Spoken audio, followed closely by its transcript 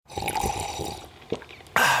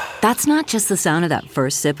That's not just the sound of that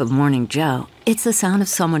first sip of Morning Joe. It's the sound of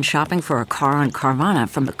someone shopping for a car on Carvana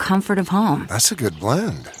from the comfort of home. That's a good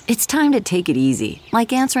blend. It's time to take it easy,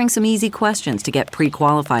 like answering some easy questions to get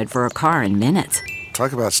pre-qualified for a car in minutes.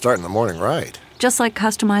 Talk about starting the morning right. Just like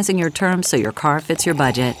customizing your terms so your car fits your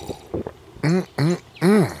budget.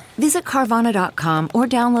 Visit Carvana.com or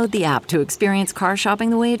download the app to experience car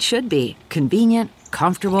shopping the way it should be. Convenient,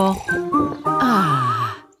 comfortable.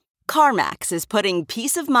 CarMax is putting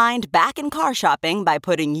peace of mind back in car shopping by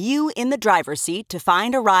putting you in the driver's seat to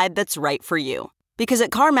find a ride that's right for you. Because at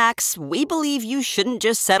CarMax, we believe you shouldn't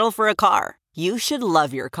just settle for a car. You should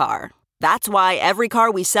love your car. That's why every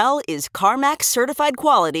car we sell is CarMax certified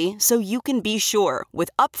quality, so you can be sure with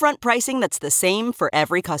upfront pricing that's the same for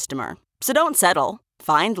every customer. So don't settle.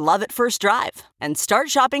 Find love at first drive and start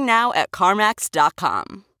shopping now at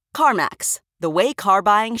CarMax.com. CarMax, the way car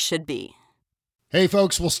buying should be. Hey,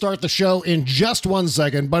 folks, we'll start the show in just 1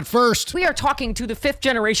 second, but first... We are talking to the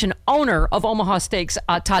fifth-generation owner of Omaha Steaks,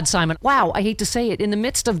 Todd Simon. Wow, I hate to say it. In the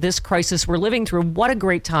midst of this crisis we're living through, what a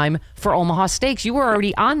great time for Omaha Steaks. You were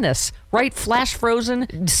already on this, right? Flash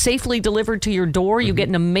frozen, safely delivered to your door. You get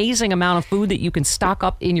an amazing amount of food that you can stock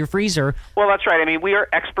up in your freezer. Well, that's right. I mean, we are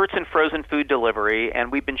experts in frozen food delivery,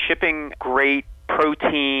 and we've been shipping great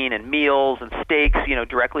protein and meals and steaks,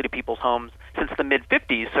 directly to people's homes since the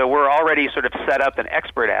mid-'50s, so we're already sort of set up and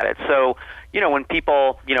expert at it. So, when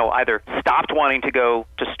people, either stopped wanting to go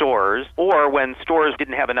to stores or when stores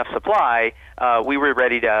didn't have enough supply, we were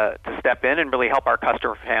ready to step in and really help our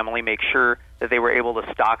customer family make sure that they were able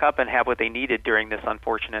to stock up and have what they needed during this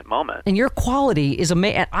unfortunate moment. And your quality is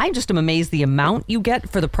amazing. I just am amazed the amount you get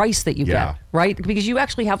for the price that you get, right? Because you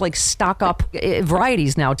actually have stock up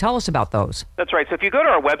varieties now. Tell us about those. That's right. So if you go to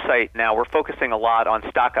our website now, we're focusing a lot on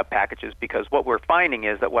stock up packages because what we're finding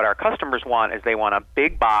is that what our customers want is they want a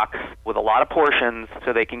big box with a lot of portions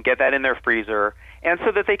so they can get that in their freezer and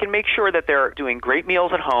so that they can make sure that they're doing great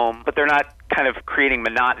meals at home, but they're not kind of creating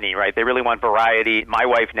monotony, right? They really want variety. My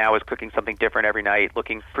wife now is cooking something different every night,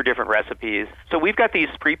 looking for different recipes. So we've got these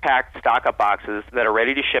pre-packed stock-up boxes that are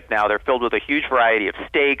ready to ship now. They're filled with a huge variety of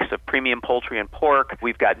steaks, of premium poultry and pork.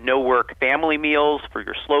 We've got no-work family meals for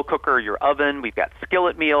your slow cooker, your oven. We've got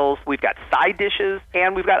skillet meals. We've got side dishes,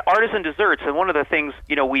 and we've got artisan desserts. And one of the things,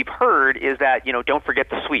 we've heard is that, don't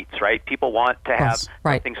forget the sweets, right? People want to have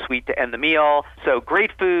something sweet to end the meal. So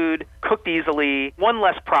great food, cooked easily. One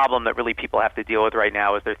less problem that really people have to deal with right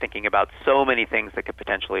now is they're thinking about so many things that could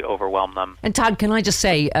potentially overwhelm them. And Todd, can I just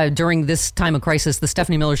say, during this time of crisis, the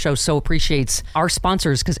Stephanie Miller Show so appreciates our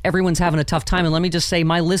sponsors because everyone's having a tough time. And let me just say,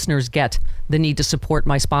 my listeners get the need to support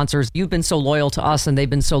my sponsors. You've been so loyal to us and they've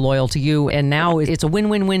been so loyal to you. And now it's a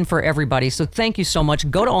win-win-win for everybody. So thank you so much.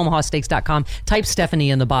 Go to omahasteaks.com, type Stephanie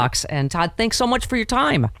in the box. And Todd, thanks so much for your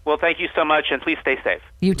time. Well, thank you so much, and please stay safe.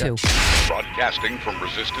 You too. Broadcasting from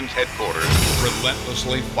Resistance Headquarters,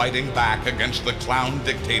 relentlessly fighting back against the clown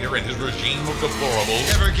dictator and his regime of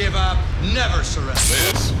deplorables. Never give up, never surrender.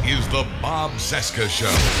 This is the Bob Cesca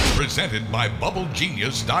Show, presented by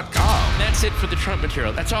BubbleGenius.com. That's it for the Trump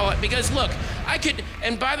material. That's all. Because look, I could,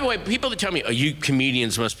 and by the way, people that tell me, oh, you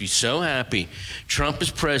comedians must be so happy. Trump is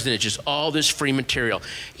president, it's just all this free material.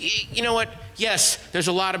 You know what? Yes, there's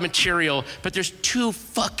a lot of material, but there's too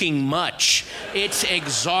fucking much. It's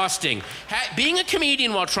exhausting. Being a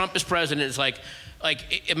comedian while Trump is president is like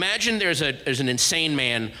imagine there's an insane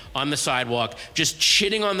man on the sidewalk just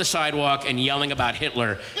shitting on the sidewalk and yelling about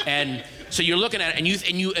Hitler, and so you're looking at it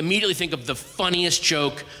and you immediately think of the funniest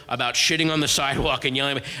joke about shitting on the sidewalk and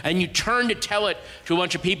yelling, and you turn to tell it to a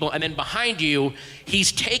bunch of people, and then behind you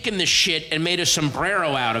he's taken the shit and made a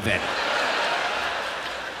sombrero out of it.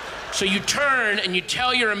 So you turn and you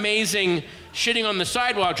tell your amazing shitting on the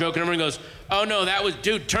sidewalk joke, and everyone goes, oh no, that was,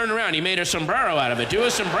 dude, turn around, he made a sombrero out of it. Do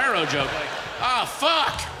a sombrero joke. Oh,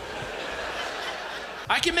 fuck.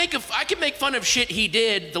 I can make fun of shit he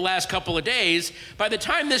did the last couple of days. By the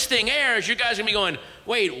time this thing airs, you guys are gonna be going,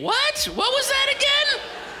 wait, what? What was that again?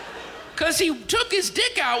 Because he took his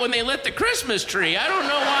dick out when they lit the Christmas tree. I don't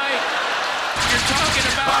know why you're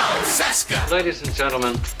talking about Bob Cesca. Ladies and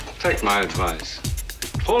gentlemen, take my advice.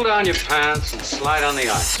 Pull down your pants and slide on the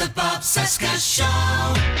ice. The Bob Cesca Show.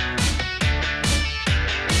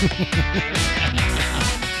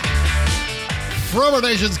 From our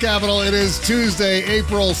nation's capital, it is Tuesday,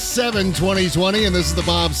 April 7, 2020, and this is the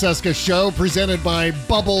Bob Cesca Show, presented by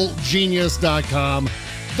BubbleGenius.com,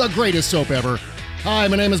 the greatest soap ever. Hi,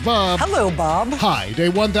 my name is Bob. Hello, Bob. Hi, day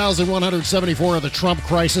 1,174 of the Trump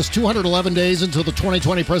crisis, 211 days until the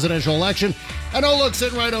 2020 presidential election. And oh, look,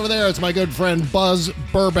 sitting right over there, it's my good friend Buzz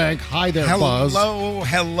Burbank. Hi there, Buzz.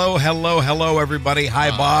 Hello, everybody.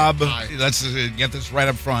 Hi, Bob. Hi. Let's get this right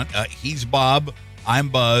up front. He's Bob. I'm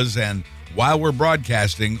Buzz. And while we're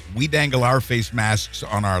broadcasting, we dangle our face masks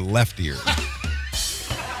on our left ear.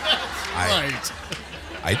 Right.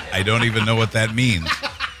 I don't even know what that means.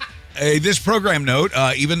 This program note,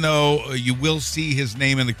 even though you will see his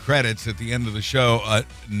name in the credits at the end of the show,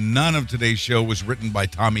 none of today's show was written by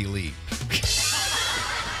Tommy Lee.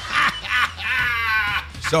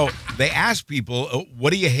 So they asked people,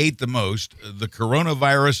 what do you hate the most, the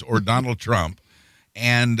coronavirus or Donald Trump?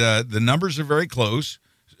 And the numbers are very close,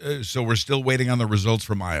 so we're still waiting on the results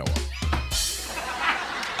from Iowa.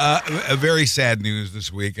 A very sad news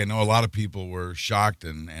this week. I know a lot of people were shocked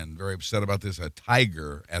and very upset about this. A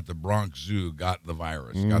tiger at the Bronx Zoo got the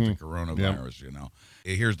virus, got the coronavirus, you know.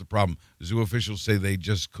 Here's the problem. Zoo officials say they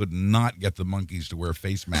just could not get the monkeys to wear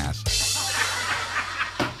face masks.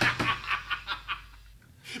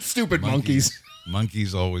 Stupid monkeys.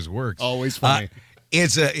 Monkeys always works. Always funny.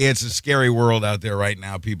 It's a scary world out there right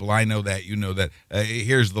now, people. I know that. You know that.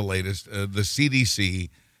 Here's the latest. The CDC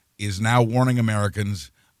is now warning Americans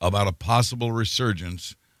about a possible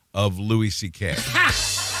resurgence of Louis C.K.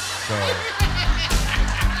 So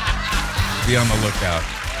be on the lookout.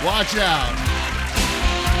 Watch out.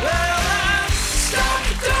 Well, stock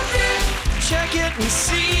dumping, check it and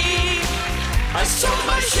see. I sold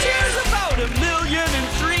my shares about 1.3 million.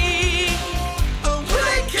 Oh, will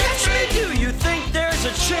they catch me? Do you think there's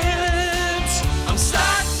a chance? I'm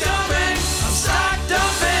stock dumping. I'm stock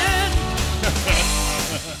dumping.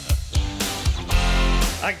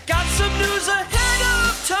 I got some news ahead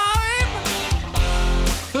of time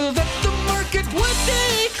that the market would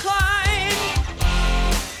decline.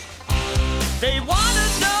 They want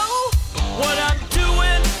to know what I'm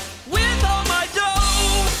doing with all my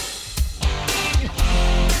dough.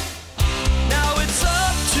 Now it's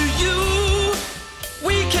up to you.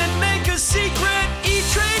 We can make a secret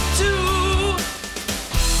E-Trade too.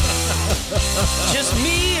 Just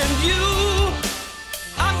me and you.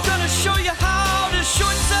 I'm gonna show you how to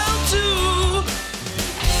short sell too.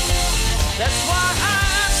 That's why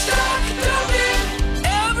I'm stock dumping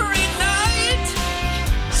every night.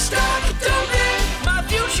 Stock dumping, my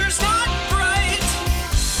future's not bright.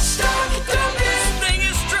 Stock dumping, this thing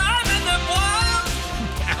is driving them wild.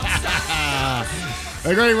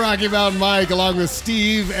 The great Rocky Mountain Mike, along with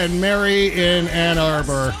Steve and Mary in Ann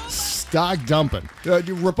Arbor. Stock dumping.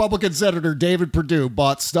 Republican Senator David Perdue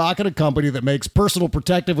bought stock in a company that makes personal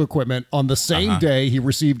protective equipment on the same day he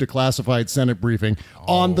received a classified Senate briefing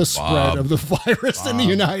on the spread of the virus in the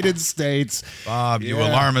United States. Bob, you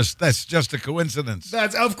alarmist. That's just a coincidence.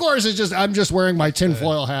 That's, of course, I'm just wearing my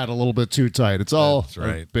tinfoil hat a little bit too tight. It's all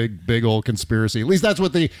a big old conspiracy. At least that's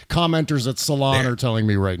what the commenters at Salon are telling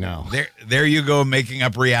me right now. There you go, making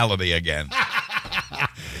up reality again.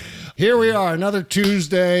 Here we are, another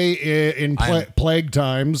Tuesday in plague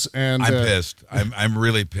times, and I'm pissed. I'm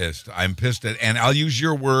really pissed. I'm pissed at, and I'll use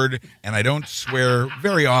your word, and I don't swear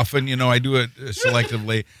very often. You know, I do it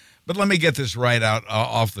selectively. But let me get this right out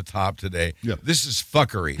off the top today. Yep. This is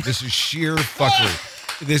fuckery. This is sheer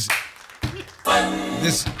fuckery. This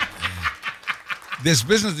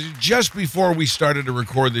business. Just before we started to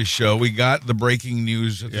record this show, we got the breaking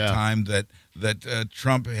news at the time that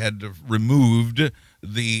Trump had removed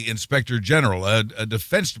the Inspector General, a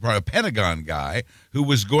Defense Department, a Pentagon guy who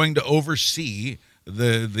was going to oversee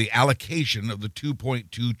the allocation of the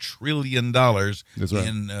 $2.2 trillion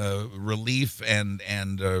in relief and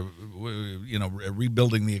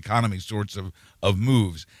rebuilding the economy sorts of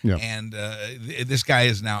moves. Yeah. And this guy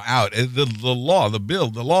is now out. The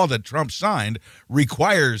law that Trump signed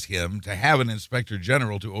requires him to have an inspector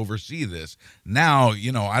general to oversee this. Now,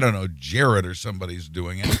 I don't know, Jared or somebody's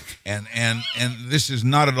doing it. and this is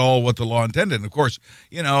not at all what the law intended. And of course,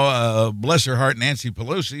 bless her heart, Nancy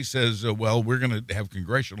Pelosi says, well, we're going to have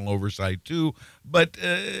congressional oversight too. But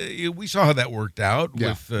we saw how that worked out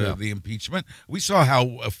with the impeachment. We saw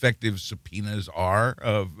how effective subpoenas are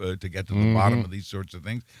to get to the bottom of these sorts of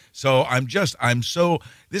things. So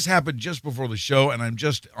this happened just before the show, and I'm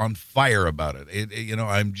just on fire about it.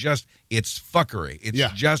 I'm just It's fuckery. It's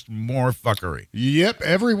Yeah. just more fuckery. Yep,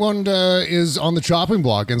 everyone is on the chopping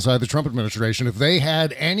block inside the Trump administration. If they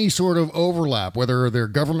had any sort of overlap, whether they're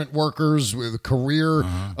government workers, with career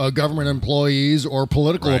government employees, or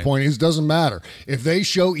political appointees, doesn't matter. If they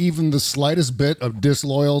show even the slightest bit of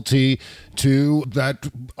disloyalty to that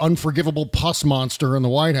unforgivable pus monster in the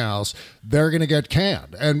White House, they're going to get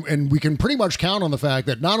canned. And we can pretty much count on the fact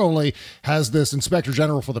that not only has this Inspector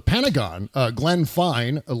General for the Pentagon, Glenn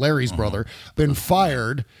Fine, Larry's brother, been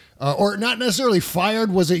fired, or not necessarily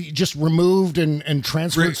fired, was it just removed and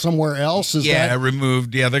transferred somewhere else?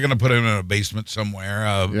 Removed. Yeah, they're going to put him in a basement somewhere.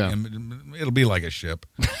 And it'll be like a ship.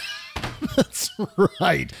 That's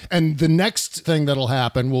right. And the next thing that'll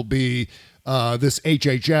happen will be this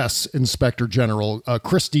HHS Inspector General,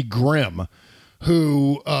 Christy Grimm,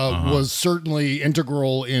 who was certainly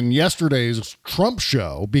integral in yesterday's Trump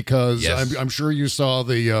show, because I'm sure you saw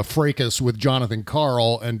the fracas with Jonathan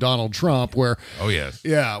Karl and Donald Trump, where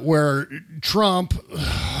where Trump,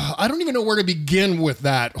 I don't even know where to begin with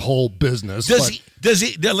that whole business. Does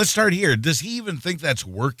he? Let's start here. Does he even think that's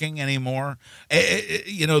working anymore?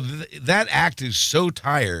 That act is so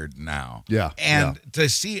tired now. Yeah, and to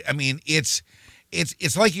see, I mean, it's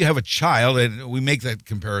like you have a child, and we make that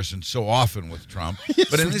comparison so often with Trump.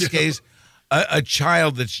 Yes, but in this case, a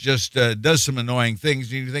child that's just does some annoying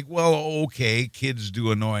things, and you think, well, okay, kids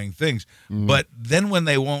do annoying things. But then when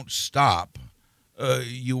they won't stop,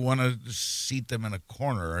 you want to seat them in a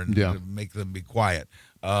corner and make them be quiet.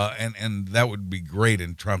 And that would be great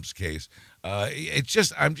in Trump's case.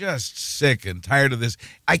 I'm just sick and tired of this.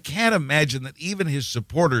 I can't imagine that even his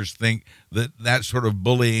supporters think that sort of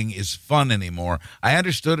bullying is fun anymore. I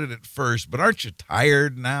understood it at first, but aren't you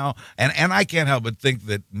tired now? And I can't help but think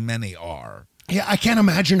that many are. Yeah, I can't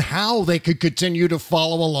imagine how they could continue to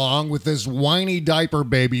follow along with this whiny diaper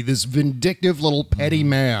baby, this vindictive little petty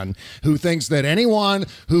man who thinks that anyone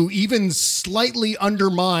who even slightly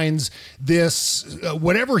undermines this,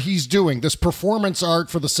 whatever he's doing, this performance art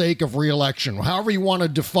for the sake of re-election, however you want to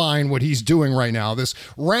define what he's doing right now, this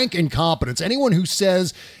rank incompetence, anyone who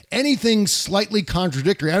says anything slightly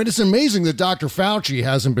contradictory. I mean, it's amazing that Dr. Fauci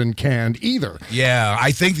hasn't been canned either. Yeah,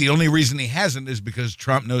 I think the only reason he hasn't is because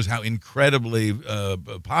Trump knows how incredibly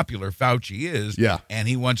popular Fauci is. Yeah. And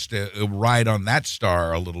he wants to ride on that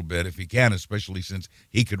star a little bit if he can, especially since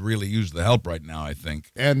he could really use the help right now, I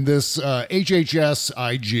think. And this HHS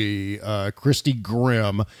IG, Christy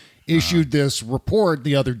Grimm, issued this report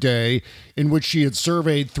the other day in which she had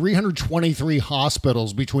surveyed 323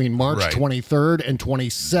 hospitals between March 23rd and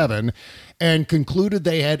 27 and concluded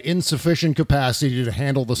they had insufficient capacity to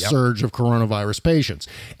handle the surge of coronavirus patients.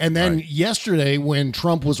 And then yesterday, when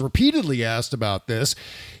Trump was repeatedly asked about this,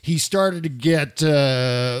 he started to get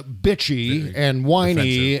bitchy and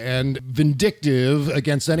whiny and vindictive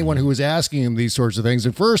against anyone who was asking him these sorts of things.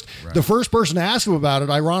 And first, the first person to ask him about it,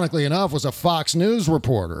 ironically enough, was a Fox News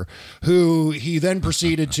reporter who he then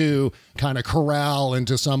proceeded to kind of corral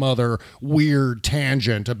into some other weird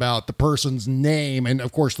tangent about the person's name. And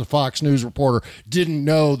of course, the Fox News reporter didn't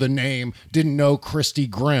know the name, didn't know Christy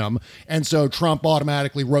Grimm. And so Trump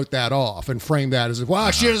automatically wrote that off and framed that as if,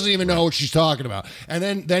 wow, she doesn't even know what she's talking about.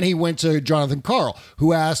 And then he went to Jonathan Karl,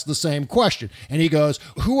 who asked the same question. And he goes,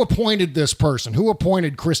 who appointed this person? Who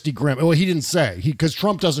appointed Christy Grimm? Well, he didn't say, because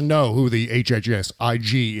Trump doesn't know who the HHS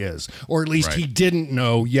IG is, or at least he didn't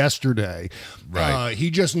know yesterday. He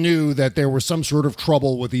just knew that there was some sort of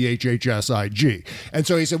trouble with the HHS IG. And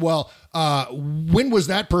so he said, well, when was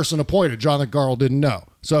that person appointed? Jonathan Karl didn't know.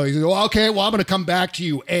 So he said, well, okay, well, I'm going to come back to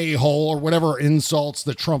you, a-hole, or whatever insults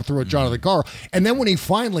that Trump threw at Jonathan Karl. And then when he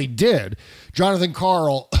finally did, Jonathan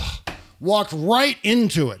Karl walked right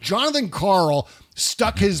into it. Jonathan Karl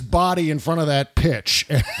stuck his body in front of that pitch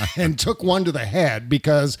and took one to the head,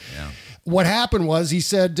 because what happened was he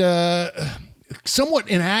said, somewhat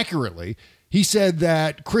inaccurately, he said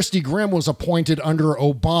that Christy Grimm was appointed under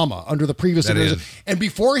Obama, under the previous administration. And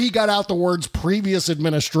before he got out the words previous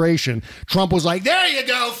administration, Trump was like, there you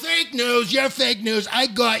go, fake news, you're fake news, I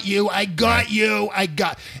got you.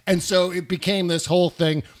 And so it became this whole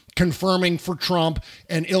thing, confirming for Trump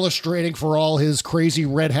and illustrating for all his crazy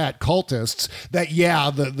red hat cultists that,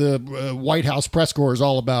 the White House press corps is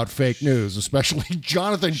all about fake news, especially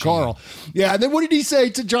Jonathan Karl. Yeah, and then what did he say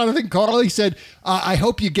to Jonathan Karl? He said, I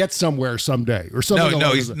hope you get somewhere someday, or something.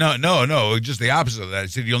 No, just the opposite of that. He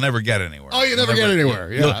said, you'll never get anywhere. Oh, you'll never get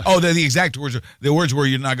anywhere. Yeah. The exact words, the words were,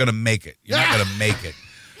 you're not going to make it. You're not going to make it.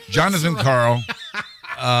 Jonathan Karl,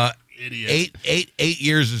 Idiot. 8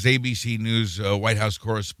 years as ABC News White House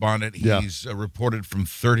correspondent. He's reported from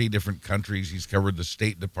 30 different countries. He's covered the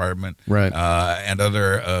State Department and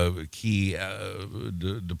other key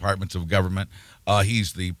departments of government.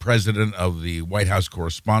 He's the president of the White House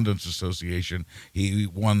Correspondents Association. He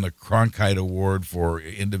won the Cronkite Award for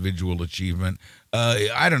individual achievement.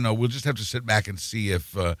 I don't know. We'll just have to sit back and see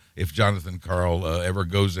if Jonathan Karl ever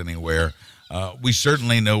goes anywhere. We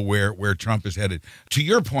certainly know where Trump is headed. To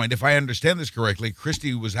your point, if I understand this correctly,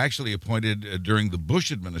 Christie was actually appointed during the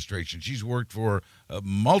Bush administration. She's worked for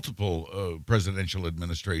multiple presidential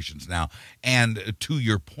administrations now. And to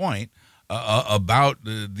your point about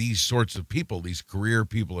these sorts of people, these career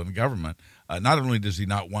people in government, not only does he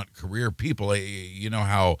not want career people, you know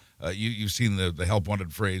how you've seen the help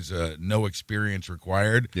wanted phrase, no experience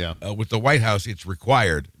required. Yeah. With the White House, it's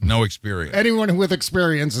required, no experience. Anyone with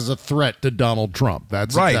experience is a threat to Donald Trump.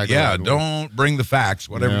 That's right. Exactly Yeah. right. Don't bring the facts,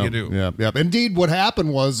 whatever you do. Yeah. Indeed, what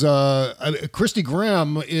happened was Christy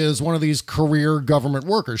Grimm is one of these career government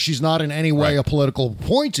workers. She's not in any way a political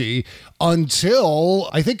appointee until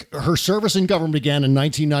I think her service in government began in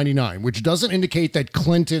 1999, which doesn't indicate that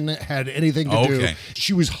Clinton had anything to do.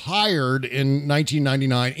 She was hired in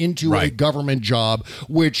 1999 into a government job,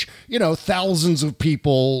 which, thousands of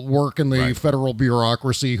people work in the federal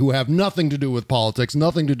bureaucracy who have nothing to do with politics,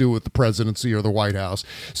 nothing to do with the presidency or the White House.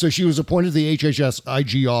 So she was appointed to the HHS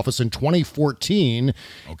IG office in 2014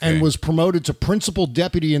 and was promoted to Principal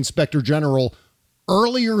Deputy Inspector General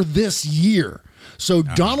earlier this year. So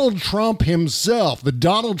Donald Trump himself, the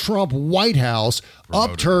Donald Trump White House,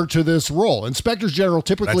 upped her to this role. Inspectors General,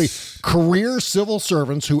 typically career civil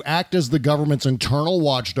servants who act as the government's internal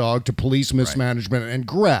watchdog to police mismanagement and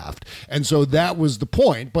graft. And so that was the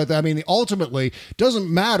point. But I mean, ultimately,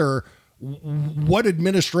 doesn't matter what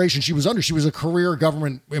administration she was under. She was a career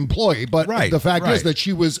government employee. But the fact is that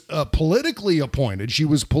she was politically appointed. She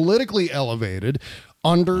was politically elevated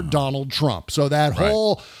under Donald Trump. So that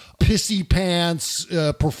whole pissy pants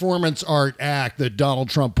performance art act that Donald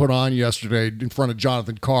Trump put on yesterday in front of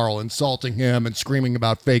Jonathan Karl, insulting him and screaming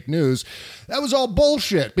about fake news, that was all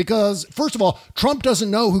bullshit because, first of all, Trump doesn't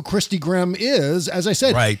know who Christy Grimm is. As I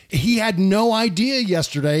said, he had no idea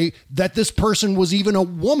yesterday that this person was even a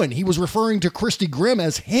woman. He was referring to Christy Grimm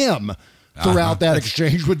as him throughout that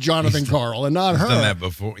exchange with Jonathan Karl and not her.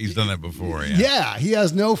 He's done that before. Yeah, he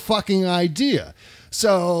has no fucking idea.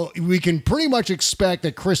 So we can pretty much expect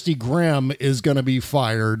that Christy Grimm is going to be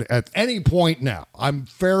fired at any point now. I'm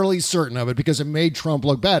fairly certain of it because it made Trump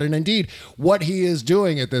look bad. And indeed, what he is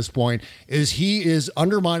doing at this point is he is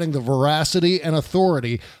undermining the veracity and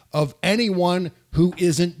authority of anyone who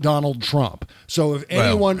isn't Donald Trump. So if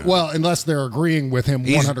anyone, unless they're agreeing with him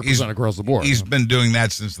 100% across the board. He's been doing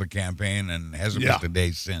that since the campaign and hasn't missed a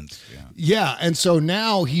day since. Yeah, and so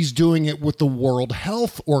now he's doing it with the World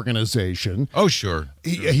Health Organization. Oh, sure.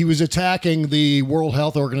 He was attacking the World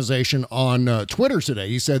Health Organization on Twitter today.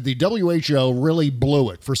 He said the WHO really blew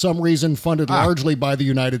it. For some reason, funded largely by the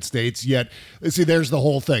United States, yet, see, there's the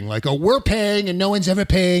whole thing. Like, we're paying and no one's ever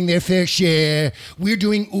paying their fair share. We're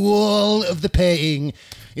doing all of the paying.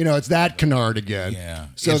 It's that canard again. Yeah.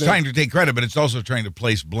 So it's trying to take credit, but it's also trying to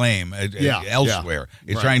place blame elsewhere.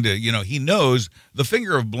 It's trying to, he knows the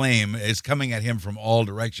finger of blame is coming at him from all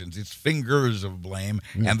directions. It's fingers of blame,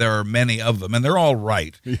 and there are many of them, and they're all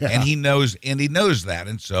right. Yeah. And he knows that.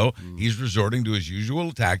 And so he's resorting to his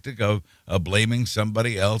usual tactic of blaming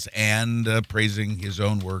somebody else and praising his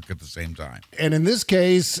own work at the same time. And in this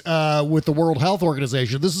case, with the World Health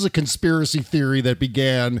Organization, this is a conspiracy theory that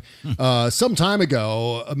began some time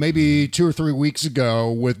ago, maybe 2 or 3 weeks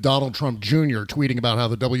ago, with Donald Trump Jr. tweeting about how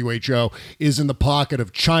the WHO is in the pocket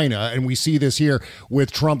of China. And we see this here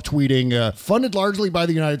with Trump tweeting, funded largely by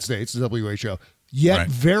the United States, the WHO, yet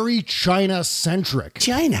very China-centric.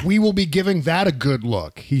 China. We will be giving that a good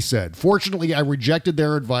look, he said. Fortunately, I rejected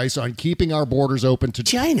their advice on keeping our borders open to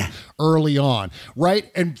China early on,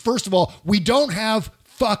 right? And first of all, we don't have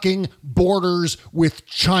fucking borders with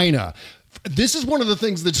China. This is one of the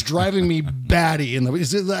things that's driving me batty.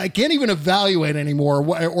 I can't even evaluate anymore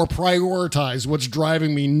or prioritize what's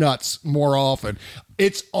driving me nuts more often.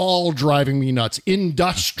 It's all driving me nuts.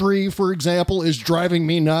 Industry, for example, is driving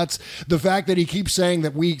me nuts. The fact that he keeps saying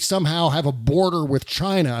that we somehow have a border with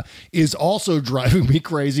China is also driving me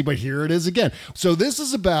crazy, but here it is again. So this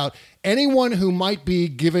is about anyone who might be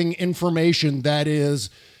giving information that is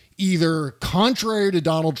either contrary to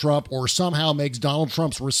Donald Trump or somehow makes Donald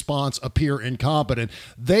Trump's response appear incompetent.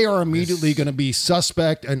 They are immediately going to be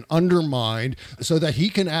suspect and undermined so that he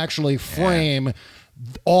can actually frame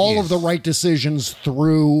all of the right decisions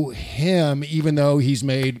through him, even though he's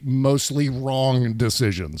made mostly wrong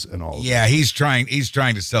decisions and all. Yeah, he's trying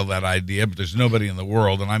to sell that idea, but there's nobody in the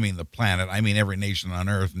world, and I mean the planet, I mean every nation on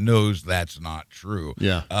earth knows that's not true.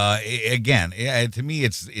 Yeah. Again, to me,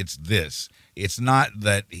 it's this. It's not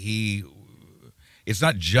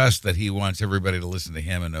just that he wants everybody to listen to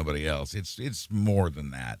him and nobody else. It's more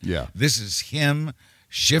than that. Yeah. This is him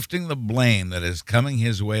shifting the blame that is coming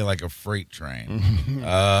his way like a freight train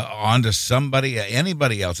onto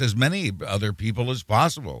anybody else, as many other people as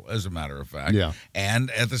possible, as a matter of fact. Yeah.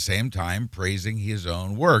 And at the same time, praising his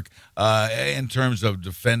own work in terms of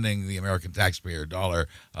defending the American taxpayer dollar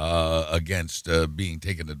against being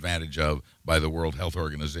taken advantage of by the World Health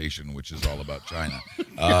Organization, which is all about China.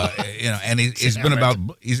 And he's been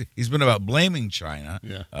about blaming China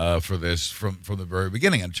for this from the very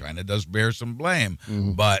beginning, and China does bear some blame.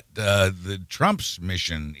 But the Trump's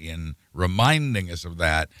mission in reminding us of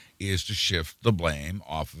that is to shift the blame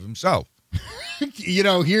off of himself.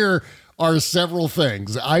 Here are several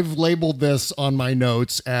things. I've labeled this on my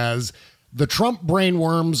notes as the Trump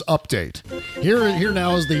brainworms update. Here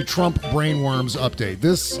now is the Trump brainworms update.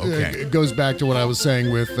 This goes back to what I was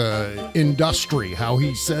saying with industry, how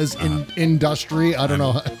he says industry. I don't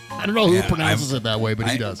know who pronounces it that way, but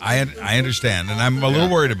he does. I understand, and I'm a little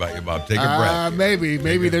worried about you, Bob. Take a breath.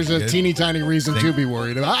 Maybe there's a teeny tiny reason to be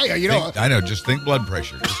worried. I know. Just think blood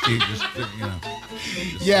pressure.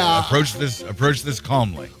 Approach this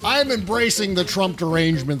calmly. I'm embracing the Trump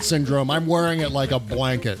derangement syndrome. I'm wearing it like a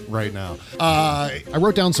blanket right now. I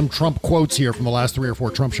wrote down some Trump quotes here from the last 3 or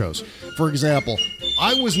 4 Trump shows. For example,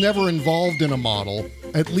 I was never involved in a model,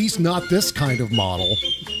 at least not this kind of model.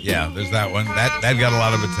 Yeah, there's that one. That got a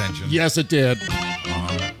lot of attention. Yes, it did.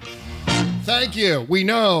 Thank you. We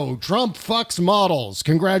know Trump fucks models.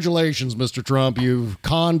 Congratulations, Mr. Trump. You've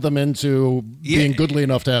conned them into being goodly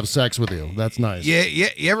enough to have sex with you. That's nice. Yeah.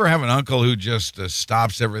 You ever have an uncle who just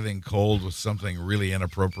stops everything cold with something really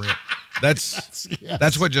inappropriate? That's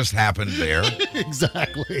what just happened there.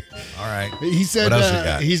 Exactly. All right. He said. What else you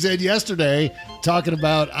got? He said yesterday, talking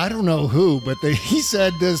about I don't know who, but he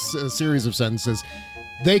said this series of sentences.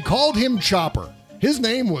 They called him Chopper. His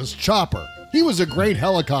name was Chopper. He was a great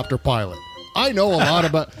helicopter pilot. I know a lot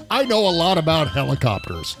about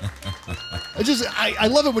helicopters. I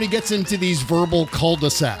love it when he gets into these verbal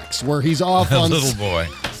cul-de-sacs where he's off on little boy.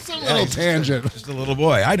 Little tangent. Just a little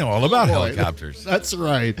boy. I know all about helicopters. That's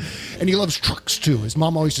right. And he loves trucks too. His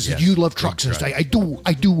mom always says, "You love trucks." And I do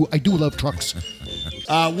love trucks.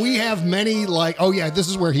 We have many this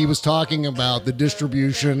is where he was talking about the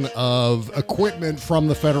distribution of equipment from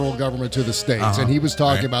the federal government to the states. And he was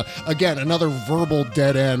talking about, again, another verbal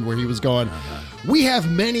dead end where he was going, we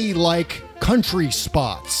have many country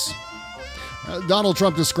spots. Donald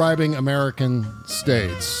Trump describing American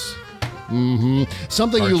states.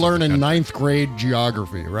 Something you learn in 9th grade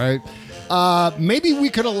geography, right? Maybe we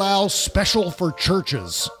could allow special for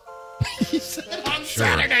churches. He said on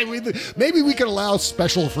Saturday, maybe we could allow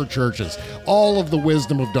special for churches. All of the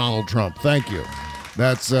wisdom of Donald Trump. Thank you.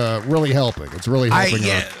 That's really helping. It's really helping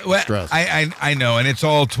our stress. I know, and it's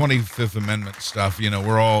all 25th Amendment stuff. We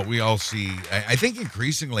all see. I think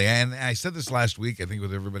increasingly, and I said this last week, I think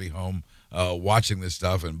with everybody home watching this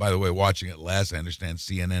stuff, and by the way, watching it less. I understand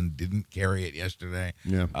CNN didn't carry it yesterday.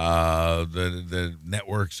 Yeah. The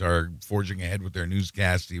networks are forging ahead with their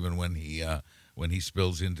newscasts, even when he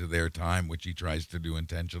spills into their time, which he tries to do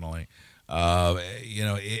intentionally.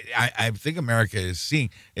 I think America is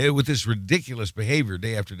seeing with this ridiculous behavior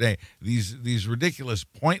day after day, these ridiculous,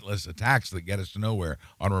 pointless attacks that get us to nowhere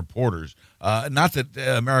on reporters. Not that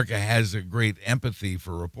America has a great empathy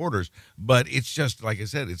for reporters, but it's just, like I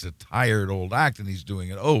said, it's a tired old act, and he's doing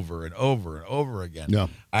it over and over and over again. Yeah.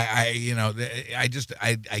 I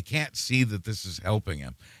can't see that this is helping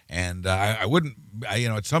him. And I wouldn't,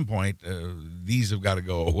 at some point, these have got to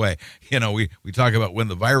go away. We talk about when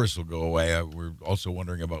the virus will go away. We're also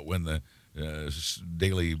wondering about when the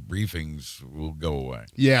daily briefings will go away.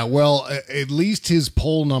 Yeah, well, at least his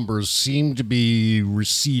poll numbers seem to be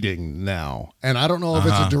receding now. And I don't know if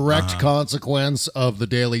it's a direct consequence of the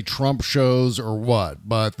daily Trump shows or what,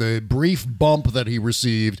 but the brief bump that he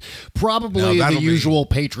received, probably the usual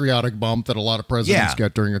patriotic bump that a lot of presidents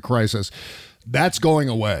get during a crisis, that's going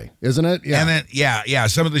away, isn't it? Yeah. And then,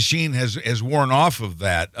 some of the sheen has worn off of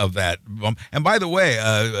that bump. And by the way,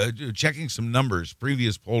 checking some numbers,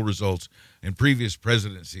 previous poll results in previous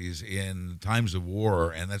presidencies in times of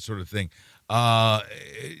war and that sort of thing,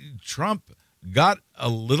 Trump got a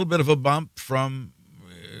little bit of a bump from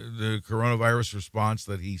the coronavirus response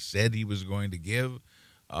that he said he was going to give.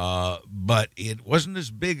 but it wasn't as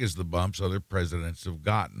big as the bumps other presidents have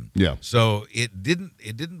gotten. Yeah. So it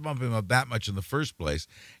didn't bump him up that much in the first place.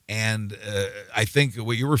 And I think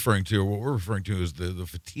what you're referring to, or what we're referring to, is the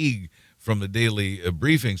fatigue from the daily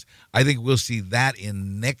briefings. I think we'll see that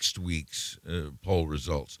in next week's poll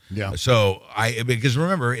results. Yeah. So because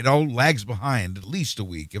remember, it all lags behind at least a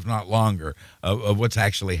week, if not longer, of what's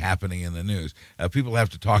actually happening in the news. People have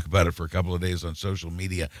to talk about it for a couple of days on social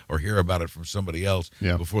media or hear about it from somebody else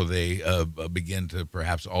before they begin to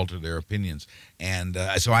perhaps alter their opinions. And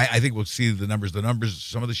so I think we'll see the numbers.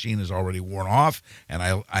 Some of the sheen is already worn off, and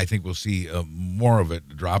I think we'll see more of it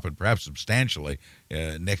drop, and perhaps substantially,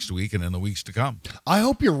 next week and in the weeks to come. I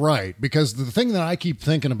hope you're right, because the thing that I keep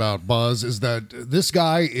thinking about, Buzz, is that this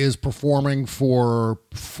guy is performing for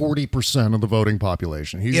 40% of the voting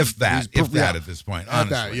population. If that at this point,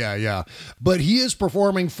 honestly. Yeah. But he is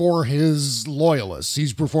performing for his loyalists.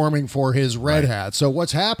 He's performing for his red hats. So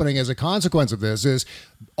what's happening as a consequence of this is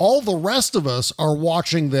all the rest of us are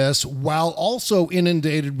watching this while also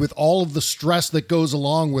inundated with all of the stress that goes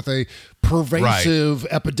along with a pervasive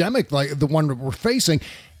epidemic like the one that we're facing.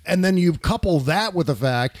 And then you couple that with the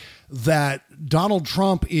fact that Donald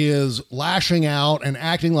Trump is lashing out and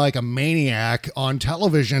acting like a maniac on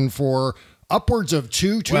television for upwards of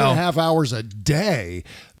two and a half hours a day.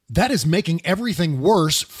 That is making everything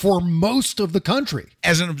worse for most of the country.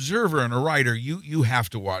 As an observer and a writer, you have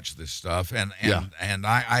to watch this stuff, and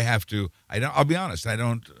I have to. I'll be honest. I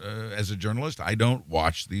don't. As a journalist, I don't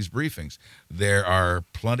watch these briefings. There are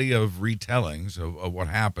plenty of retellings of what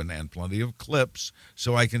happened and plenty of clips,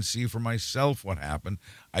 so I can see for myself what happened.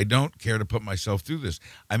 I don't care to put myself through this.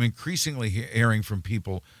 I'm increasingly hearing from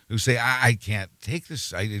people who say, I can't take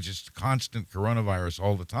this. It's just constant coronavirus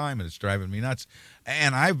all the time, and it's driving me nuts.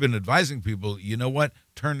 And I've been advising people, you know what?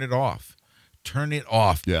 Turn it off. Turn it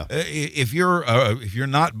off. Yeah. If you're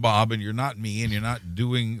not Bob and you're not me and you're not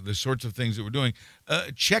doing the sorts of things that we're doing,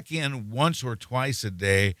 check in once or twice a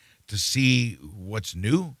day to see what's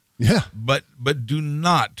new. Yeah. But do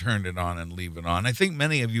not turn it on and leave it on. I think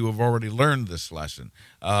many of you have already learned this lesson.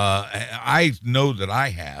 I know that I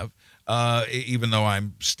have, even though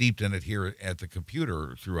I'm steeped in it here at the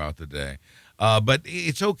computer throughout the day. But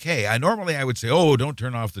it's okay. I would say, don't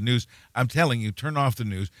turn off the news. I'm telling you, turn off the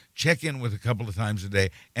news. Check in with a couple of times a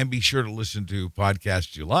day, and be sure to listen to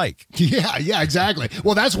podcasts you like. Yeah, exactly.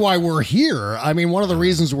 Well, that's why we're here. I mean, one of the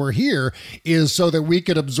reasons we're here is so that we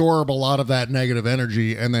could absorb a lot of that negative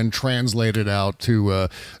energy and then translate it out to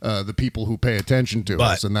the people who pay attention to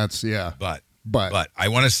us. And that's, But I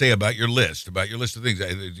want to say about your list of things,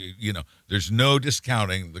 there's no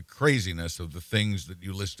discounting the craziness of the things that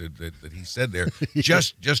you listed that he said there,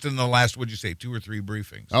 just in the last, what'd you say, 2 or 3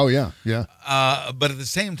 briefings? Oh, yeah. But at the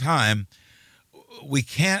same time, we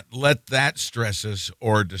can't let that stress us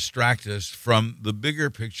or distract us from the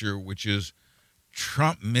bigger picture, which is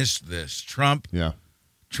Trump missed this. Trump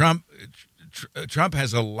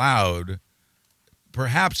has allowed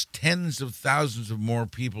perhaps tens of thousands of more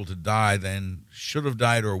people to die than should have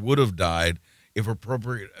died or would have died if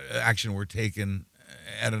appropriate action were taken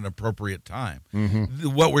at an appropriate time.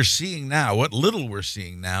 Mm-hmm. What we're seeing now, what little we're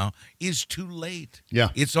seeing now, is too late.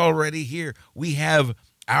 Yeah. It's already here. We have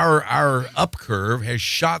our up curve has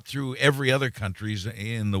shot through every other countries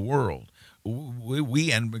in the world.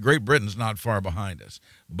 We and Great Britain's not far behind us,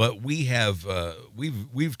 but we have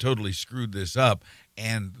we've totally screwed this up.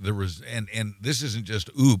 And and this isn't just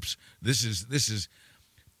oops. This is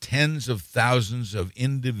tens of thousands of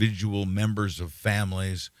individual members of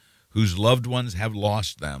families whose loved ones have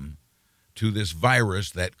lost them to this virus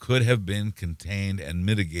that could have been contained and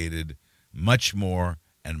mitigated much more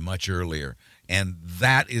and much earlier. And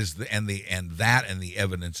that is the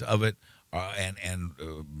evidence of it.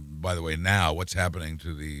 By the way, now what's happening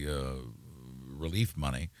to the relief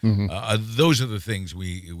money? Those are the things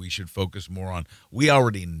we should focus more on. We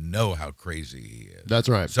already know how crazy he is. That's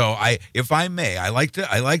right. So if I may, I like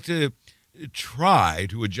to try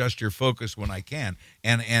to adjust your focus when I can,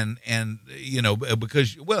 and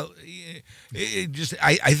because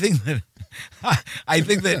I think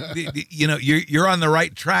that you're on the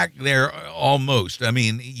right track there almost. I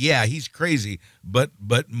mean, yeah, he's crazy, but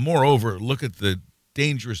moreover, look at the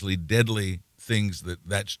dangerously deadly things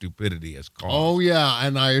that stupidity has caused. Oh, yeah,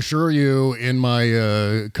 and I assure you, in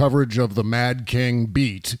my coverage of the Mad King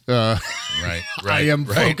beat, right, I am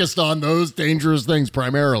focused on those dangerous things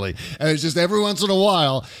primarily. And it's just every once in a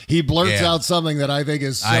while, he blurts out something that I think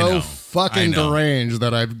is so fucking deranged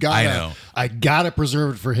that I gotta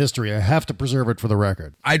preserve it for history. I have to preserve it for the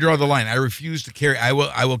record. I draw the line. I refuse to carry. I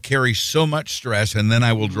will carry so much stress, and then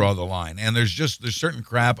I will draw the line. And there's certain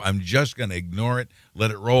crap I'm just going to ignore it,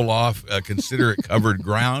 let it roll off, consider it covered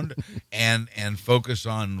ground, and focus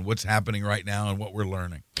on what's happening right now and what we're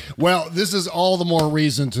learning. Well, this is all the more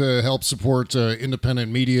reason to help support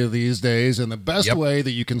independent media these days, and the best way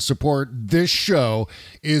that you can support this show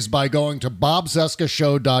is by going to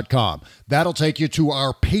bobcescashow.com. That'll take you to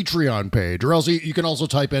our Patreon page, or else you can also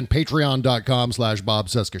type in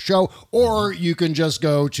patreon.com/bobcescashow, or you can just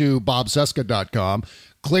go to bobcesca.com.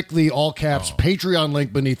 Click the all caps Patreon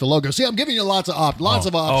link beneath the logo. See, I'm giving you lots of options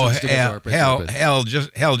to go to our Patreon page.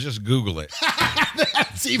 Just Google it.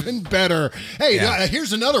 That's even better. Hey,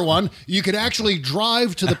 here's another one. You could actually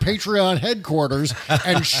drive to the Patreon headquarters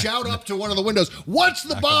and shout up to one of the windows, "What's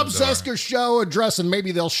the Bob Cesca Show address?" And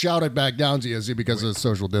maybe they'll shout it back down to you, see, because of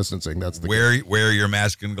social distancing. That's the wear your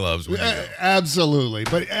mask and gloves when you go. Absolutely.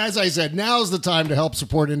 But as I said, now's the time to help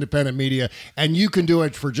support independent media, and you can do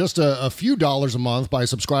it for just a few dollars a month by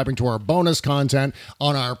subscribing to our bonus content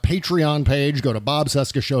on our Patreon page. Go to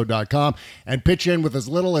bobcescashow.com and pitch in with as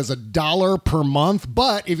little as $1 per month.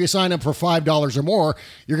 But if you sign up for $5 or more,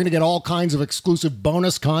 you're going to get all kinds of exclusive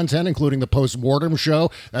bonus content, including the Postmortem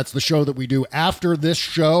Show. That's the show that we do after this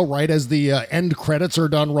show, right as the end credits are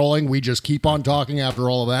done rolling. We just keep on talking after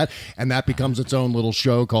all of that, and that becomes its own little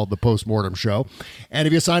show called the Postmortem Show. And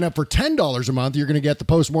if you sign up for $10 a month, you're going to get the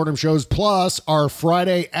Postmortem Shows plus our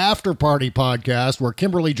Friday After Party podcast, where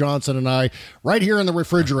Kimberly Johnson and I, right here in the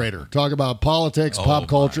refrigerator, talk about politics, pop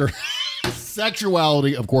culture,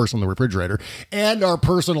 sexuality, of course, on the refrigerator, and our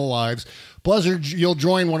personal lives. Plus, you'll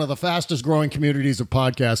join one of the fastest growing communities of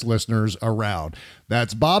podcast listeners around.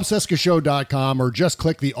 That's bobcescashow.com, or just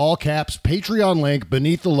click the all caps Patreon link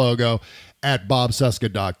beneath the logo at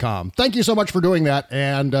bobcesca.com. Thank you so much for doing that,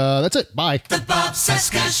 and that's it. Bye. The Bob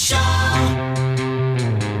Cesca Show.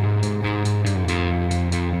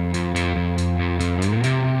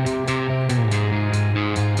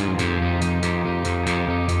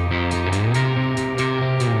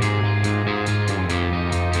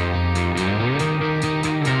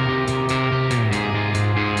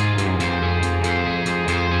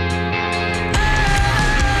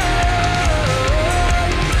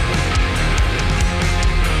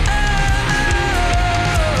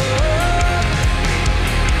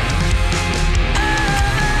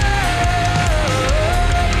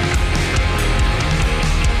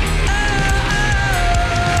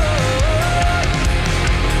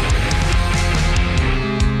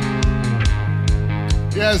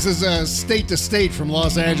 This is a State to State from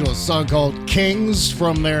Los Angeles, a song called Kings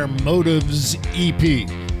from their Motives EP.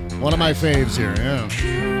 One of my faves here, yeah.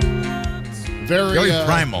 Very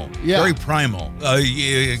primal. Yeah. Very primal.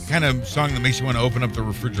 Kind of song that makes you want to open up the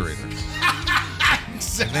refrigerator.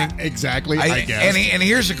 Exactly. I guess. And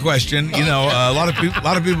here's a question. You know, a lot of people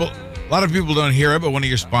don't hear it, but one of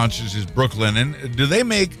your sponsors is Brooklinen.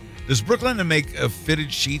 Does Brooklinen make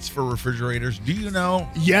fitted sheets for refrigerators? Do you know?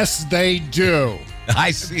 Yes, they do.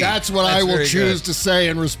 I see. That's what I will choose to say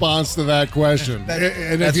in response to that question.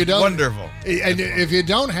 And that's if you don't, wonderful. And if you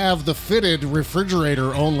don't have the fitted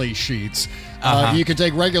refrigerator-only sheets, you can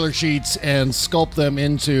take regular sheets and sculpt them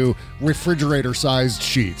into refrigerator-sized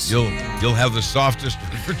sheets. You'll have the softest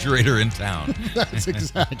refrigerator in town. That's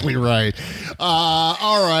exactly right.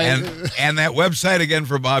 All right. And that website again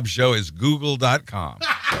for Bob's show is google.com.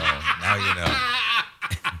 So now you know.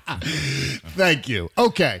 Thank you.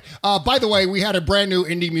 Okay. By the way, we had a brand new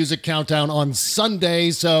indie music countdown on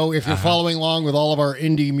Sunday. So if you're following along with all of our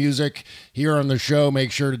indie music here on the show,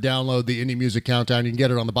 make sure to download the Indie Music Countdown. You can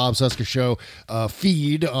get it on the Bob Cesca Show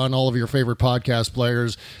feed on all of your favorite podcast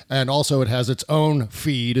players. And also it has its own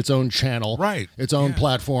feed, its own channel, right? Its own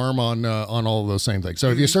platform on all of those same things. So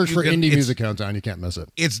if you search for Indie Music Countdown, you can't miss it.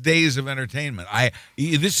 It's days of entertainment.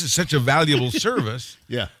 This is such a valuable service.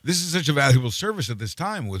 Yeah. This is such a valuable service at this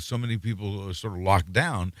time with so many people sort of locked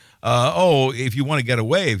down. If you want to get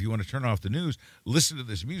away, if you want to turn off the news, listen to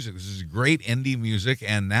this music. This is great indie music.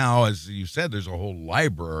 And now, as you said, there's a whole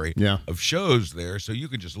library of shows there. So you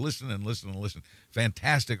can just listen and listen and listen.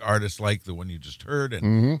 Fantastic artists like the one you just heard.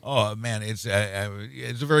 And oh, man, it's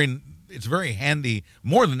a very it's very handy,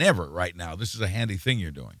 more than ever right now. This is a handy thing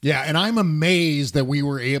you're doing. Yeah, and I'm amazed that we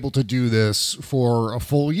were able to do this for a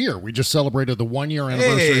full year. We just celebrated the 1-year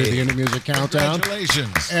anniversary of the Indie Music Countdown.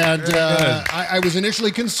 Congratulations. And I was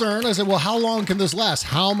initially concerned. I said, well, how long can this last?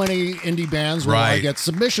 How many indie bands will I get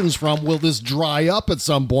submissions from? Will this dry up at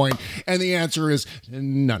some point? And the answer is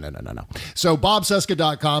no. So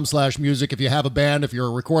bobcesca.com/music. If you have a band, if you're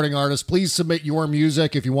a recording artist, please submit your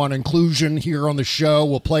music. If you want inclusion here on the show,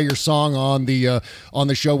 we'll play your song on the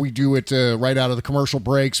show. We do it right out of the commercial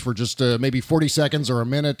breaks for just maybe 40 seconds or a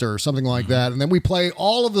minute or something like that. And then we play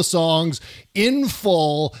all of the songs in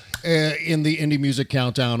full in the Indie Music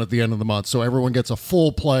Countdown at the end of the month. So everyone gets a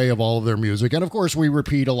full play of all of their music. And of course, we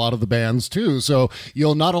repeat a lot of the bands too. So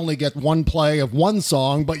you'll not only get one play of one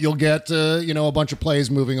song, but you'll get, a bunch of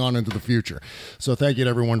plays moving on into the future. So thank you to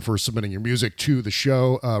everyone for submitting your music to the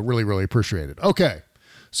show. Really, really appreciate it. Okay.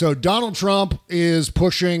 So Donald Trump is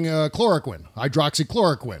pushing chloroquine,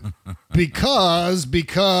 hydroxychloroquine, because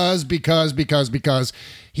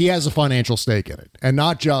he has a financial stake in it, and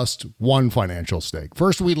not just one financial stake.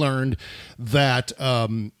 First, we learned that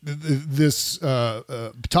this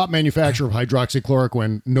top manufacturer of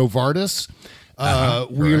hydroxychloroquine, Novartis,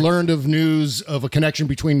 we learned of news of a connection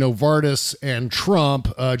between Novartis and Trump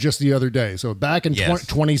just the other day. So back in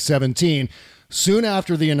 2017, soon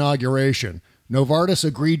after the inauguration, Novartis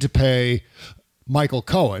agreed to pay Michael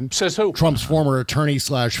Cohen, says who? Trump's former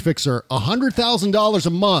attorney/fixer, $100,000 a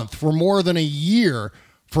month for more than a year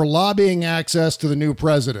for lobbying access to the new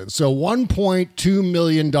president. So $1.2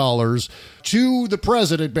 million to the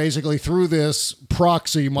president, basically through this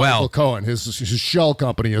proxy, Michael Cohen, his shell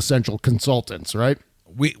company, Essential Consultants, right?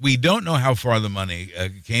 We don't know how far the money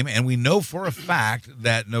came, and we know for a fact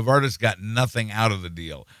that Novartis got nothing out of the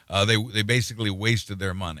deal. They basically wasted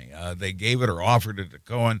their money. They gave it or offered it to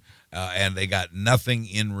Cohen, and they got nothing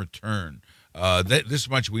in return. This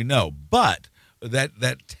much we know, but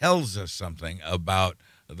that tells us something about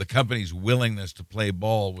the company's willingness to play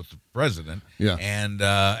ball with the president. Yeah. And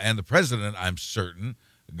the president, I'm certain,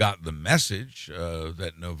 got the message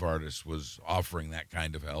that Novartis was offering that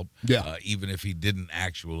kind of help, even if he didn't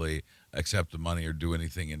actually accept the money or do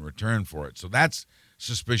anything in return for it. So that's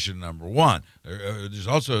suspicion number one. There's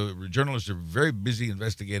also, journalists are very busy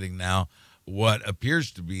investigating now what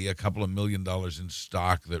appears to be a couple of $1 million in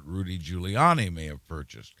stock that Rudy Giuliani may have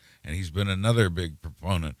purchased. And he's been another big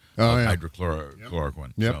proponent of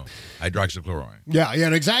hydrochloroquine, so hydroxychloroquine. Yeah,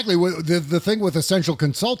 and exactly. The thing with Essential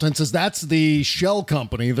Consultants is that's the shell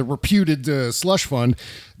company, the reputed slush fund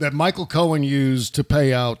that Michael Cohen used to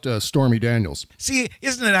pay out Stormy Daniels. See,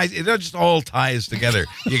 isn't it nice? It just all ties together.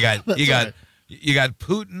 You got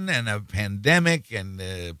Putin and a pandemic and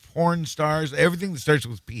porn stars. Everything that starts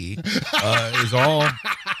with P is all,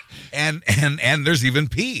 and there's even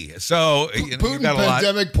P. So Putin, you got a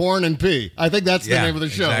pandemic, lot. Porn, and P. I think that's the name of the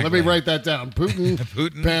show. Exactly. Let me write that down. Putin,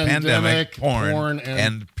 pandemic, porn,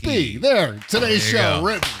 and P. There, today's show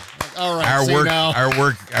written. All right,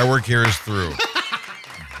 our work here is through.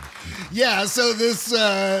 Yeah, so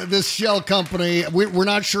this shell company, we're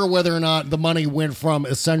not sure whether or not the money went from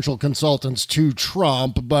Essential Consultants to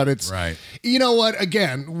Trump, but it's, you know what,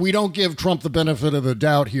 again, we don't give Trump the benefit of the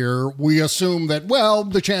doubt here. We assume that, well,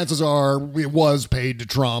 the chances are it was paid to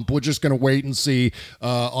Trump. We're just going to wait and see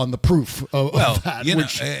on the proof of that.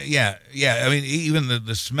 I mean, even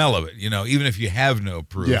the smell of it, even if you have no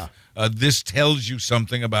proof. This tells you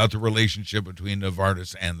something about the relationship between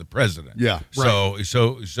Novartis and the president. So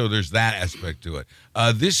there's that aspect to it.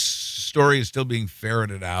 This story is still being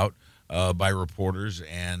ferreted out by reporters,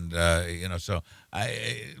 and so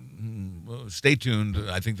stay tuned.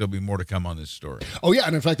 I think there'll be more to come on this story. Oh yeah,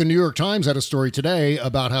 and in fact, the New York Times had a story today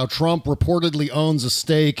about how Trump reportedly owns a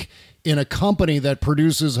stake in a company that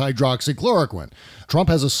produces hydroxychloroquine. Trump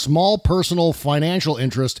has a small personal financial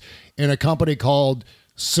interest in a company called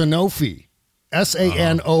Sanofi,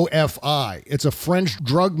 Sanofi. It's a French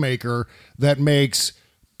drug maker that makes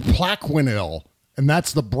Plaquenil, and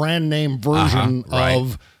that's the brand name version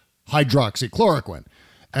of hydroxychloroquine.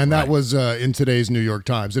 And that was in today's New York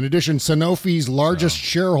Times. In addition, Sanofi's largest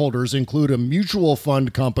shareholders include a mutual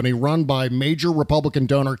fund company run by major Republican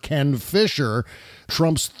donor Ken Fisher.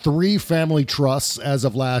 Trump's 3 family trusts as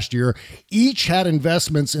of last year each had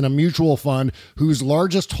investments in a mutual fund whose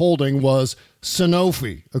largest holding was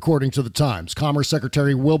Sanofi, according to the Times. Commerce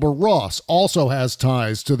Secretary Wilbur Ross also has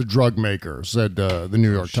ties to the drug maker, said the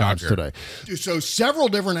New York Times today. So several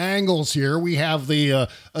different angles here. We have the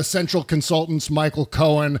Essential Consultants, Michael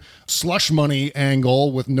Cohen, slush money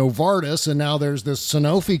angle with Novartis, and now there's this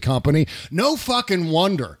Sanofi company. No fucking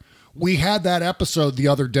wonder We had that episode the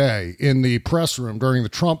other day in the press room during the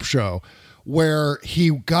Trump show where he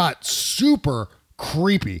got super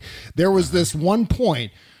creepy. There was this one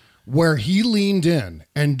point where he leaned in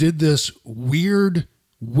and did this weird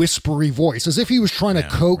whispery voice as if he was trying to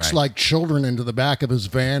coax like children into the back of his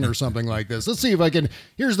van or something like this. Let's see if I can.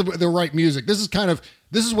 Here's the right music. This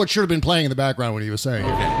is what should have been playing in the background when he was saying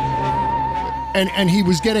it. And he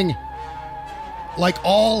was getting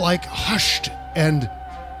all hushed and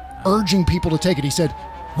urging people to take it. He said,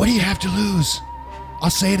 "What do you have to lose?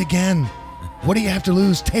 I'll say it again. What do you have to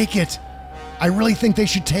lose? Take it. I really think they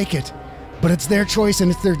should take it. But it's their choice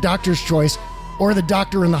and it's their doctor's choice, or the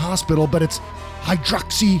doctor in the hospital, but it's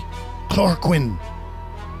hydroxychloroquine.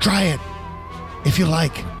 Try it if you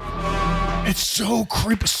like." It's so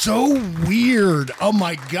creepy, so weird. Oh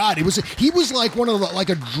my God. He was like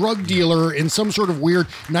a drug dealer in some sort of weird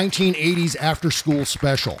 1980s after school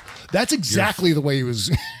special. That's exactly the way he was.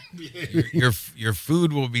 Your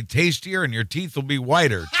food will be tastier and your teeth will be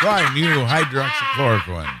whiter. Try new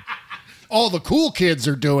hydroxychloroquine. All the cool kids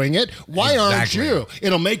are doing it. Why aren't you?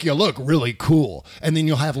 It'll make you look really cool. And then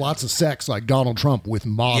you'll have lots of sex like Donald Trump with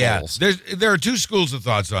models. Yeah, there are two schools of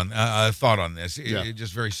thought on this.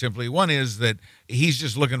 Just very simply. One is that he's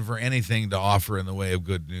just looking for anything to offer in the way of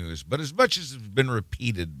good news. But as much as it's been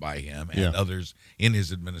repeated by him and others in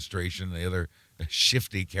his administration, the other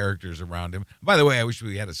shifty characters around him. By the way, I wish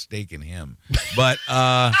we had a stake in him. But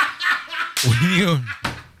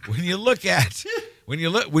when you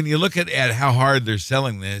look at how hard they're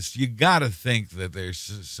selling this, you got to think that there's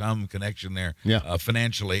some connection there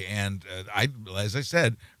financially. And as I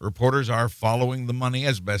said, reporters are following the money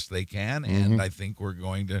as best they can, and I think we're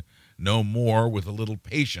going to know more with a little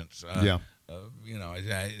patience. I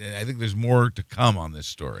think there's more to come on this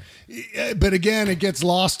story. But again, it gets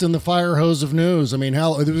lost in the fire hose of news. I mean,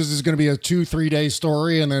 this is going to be a 2-3 day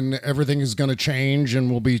story, and then everything is going to change,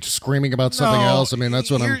 and we'll be screaming about something else. I mean,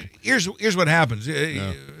 that's what Here's what happens.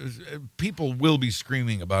 People will be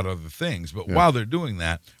screaming about other things, but while they're doing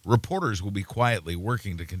that, reporters will be quietly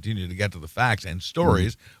working to continue to get to the facts, and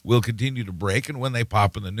stories will continue to break, and when they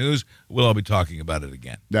pop in the news, we'll all be talking about it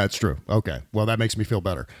again. That's true. Okay. Well, that makes me feel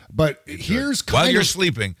better. But while you're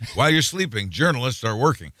sleeping, journalists are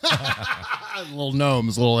working. Little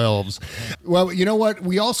gnomes, little elves. Well, you know what?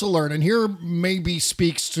 We also learned, and here maybe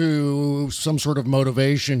speaks to some sort of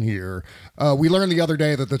motivation here. We learned the other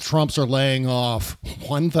day that the Trumps are laying off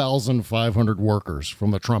 1,500 workers from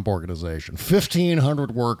the Trump organization.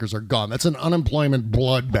 1,500 workers are gone. That's an unemployment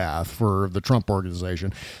bloodbath for the Trump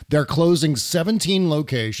organization. They're closing 17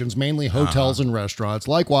 locations, mainly hotels and restaurants.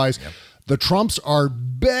 Likewise, the Trumps are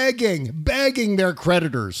begging their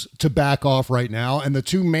creditors to back off right now. And the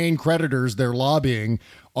two main creditors they're lobbying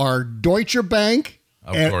are Deutsche Bank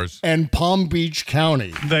and Palm Beach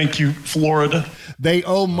County. Thank you, Florida. They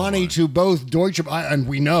owe money to both and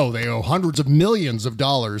we know they owe hundreds of millions of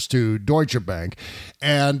dollars to Deutsche Bank.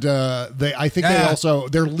 And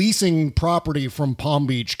they're leasing property from Palm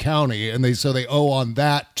Beach County, and they owe on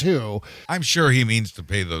that too. I'm sure he means to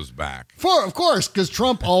pay those back. Of course, because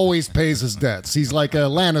Trump always pays his debts. He's like a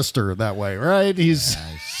Lannister that way, right? He's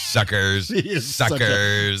suckers. He is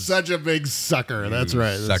suckers. Such a big sucker. That's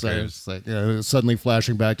right. Suckers. Suddenly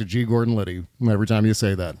flashing back to G. Gordon Liddy every time you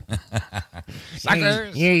say that.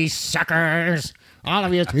 Suckers. Ye suckers. All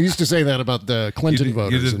of you. He used to say that about the Clinton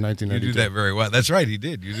voters in 1992. You do that very well. That's right, he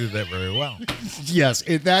did. You do that very well. Yes,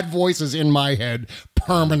 that voice is in my head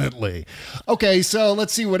permanently. Okay, so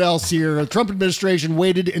let's see what else here. The Trump administration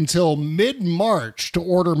waited until mid-March to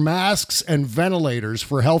order masks and ventilators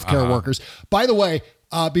for healthcare workers. By the way,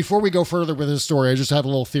 before we go further with this story, I just have a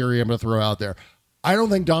little theory I'm going to throw out there. I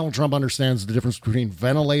don't think Donald Trump understands the difference between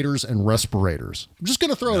ventilators and respirators. I'm just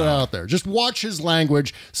going to throw that out there. Just watch his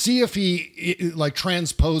language. See if he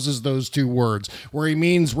transposes those two words. Where he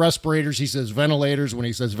means respirators, he says ventilators. When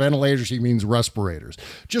he says ventilators, he means respirators.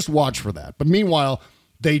 Just watch for that. But meanwhile,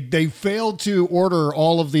 they failed to order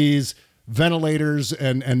all of these ventilators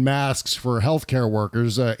and masks for healthcare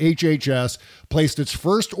workers. HHS placed its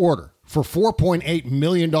first order for $4.8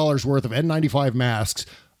 million worth of N95 masks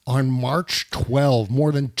on March 12,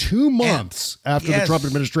 more than 2 months after the Trump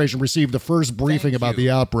administration received the first briefing about the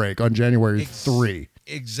outbreak on January 3.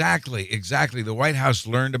 Exactly. The White House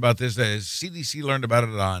learned about this. The CDC learned about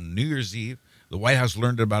it on New Year's Eve. The White House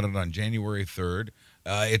learned about it on January 3rd.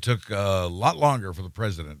 It took a lot longer for the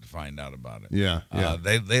president to find out about it. Yeah.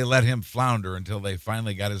 They let him flounder until they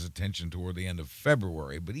finally got his attention toward the end of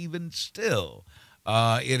February. But even still,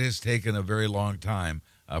 it has taken a very long time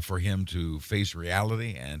for him to face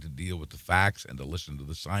reality and to deal with the facts and to listen to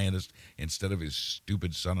the scientist instead of his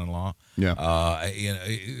stupid son-in-law. Yeah.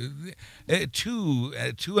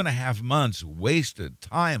 2.5 months wasted,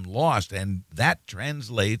 time lost, and that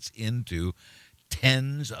translates into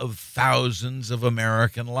tens of thousands of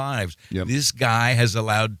American lives. Yep. This guy is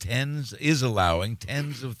allowing tens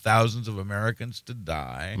of thousands of Americans to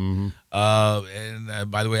die. Mm-hmm.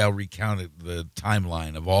 And by the way, I'll recount the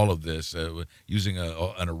timeline of all of this using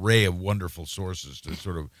an array of wonderful sources to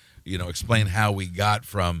sort of, explain how we got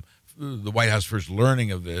from the White House first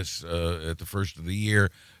learning of this at the first of the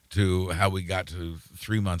year to how we got to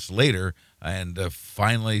 3 months later, and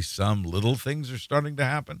finally some little things are starting to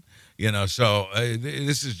happen. So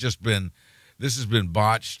this has been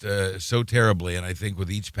botched so terribly, and I think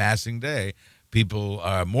with each passing day,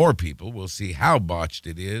 more people will see how botched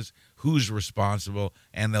it is, who's responsible,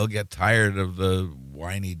 and they'll get tired of the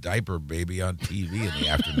whiny diaper baby on TV in the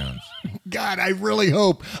afternoons. God, I really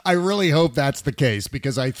hope that's the case,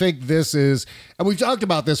 because I think this is, and we've talked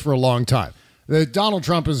about this for a long time, that Donald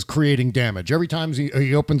Trump is creating damage. Every time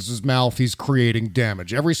he opens his mouth, he's creating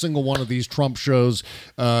damage. Every single one of these Trump shows,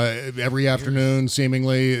 every afternoon,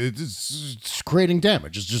 seemingly, it's creating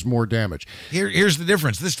damage. It's just more damage. Here's the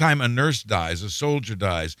difference. This time a nurse dies, a soldier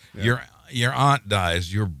dies, your aunt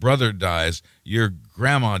dies, your brother dies, your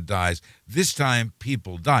grandma dies. This time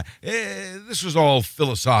people die. This was all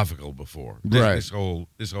philosophical before. Right. This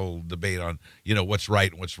whole debate on, what's right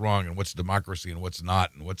and what's wrong and what's democracy and what's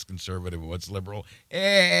not and what's conservative and what's liberal.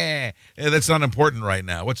 That's not important right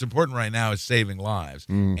now. What's important right now is saving lives.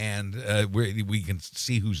 And we can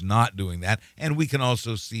see who's not doing that, and we can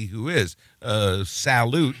also see who is.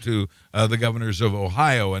 Salute to the governors of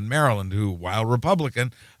Ohio and Maryland who, while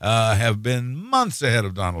Republican, have been months ahead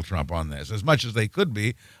of Donald Trump on this, as much as they could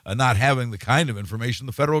be, not having the kind of information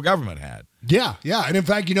the federal government had. Yeah. And in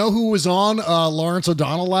fact, who was on Lawrence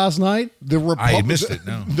O'Donnell last night? I missed it,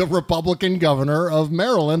 no. The Republican governor of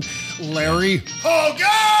Maryland, Larry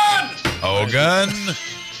Hogan!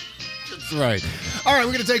 That's right. All right,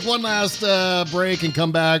 we're going to take one last break and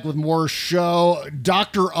come back with more show.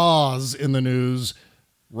 Dr. Oz in the news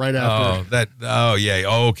right after.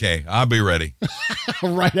 Okay, I'll be ready.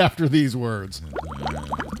 Right after these words.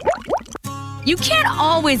 You can't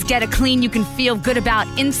always get a clean you can feel good about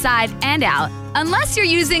inside and out unless you're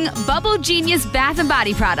using Bubble Genius Bath and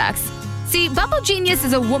Body products. See, Bubble Genius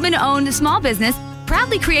is a woman-owned small business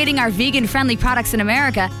proudly creating our vegan-friendly products in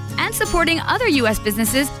America and supporting other U.S.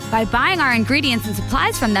 businesses by buying our ingredients and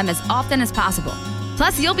supplies from them as often as possible.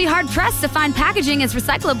 Plus, you'll be hard-pressed to find packaging as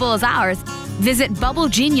recyclable as ours. Visit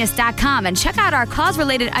BubbleGenius.com and check out our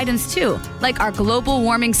cause-related items too, like our global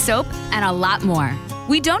warming soap and a lot more.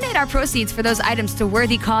 We donate our proceeds for those items to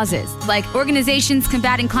worthy causes, like organizations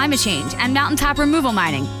combating climate change and mountaintop removal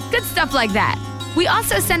mining. Good stuff like that. We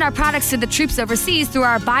also send our products to the troops overseas through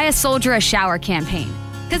our Buy a Soldier a Shower campaign.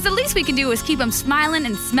 Because the least we can do is keep them smiling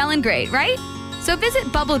and smelling great, right? So visit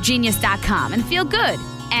BubbleGenius.com and feel good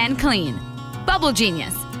and clean. Bubble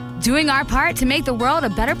Genius, doing our part to make the world a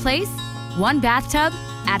better place, one bathtub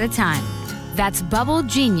at a time. That's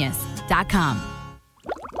BubbleGenius.com.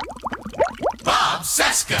 Bob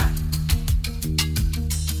Cesca.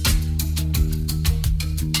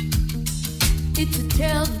 It's a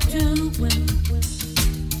tale of two women.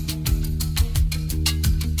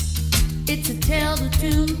 It's a tale of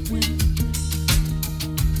two women.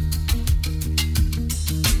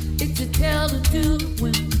 It's a tale of two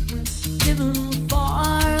women living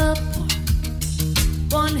far apart.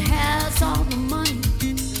 One has all the money,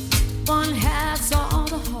 one has all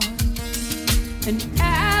the heart. And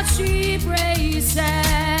as she brings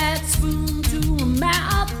that spoon to her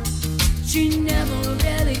mouth, she never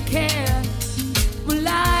really cared what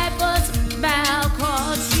life was about.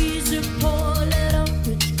 'Cause she's a poor little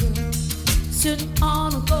rich girl sitting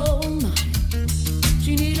on a gold mine.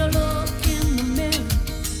 She need a look in the mirror,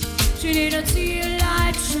 she need to see a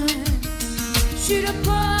light shine. She's a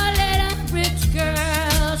poor little rich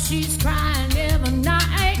girl, she's crying every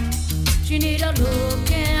night. She need a look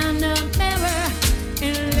in the mirror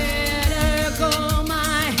and let her go,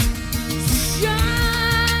 my shine.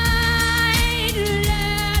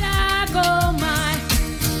 Let her go, my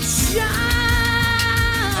shine.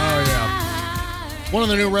 Oh, yeah. One of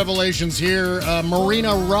the new revelations here,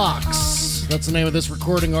 Marina Rocks. That's the name of this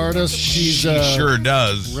recording artist. She sure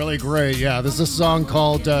does. Really great. Yeah, this is a song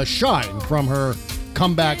called Shine from her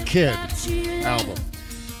Comeback Kid album.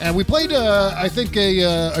 And we played, I think,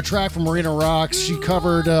 a track from Marina Rocks. She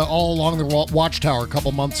covered All Along the Watchtower a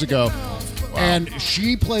couple months ago. Wow. And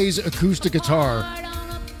she plays acoustic guitar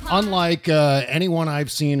unlike anyone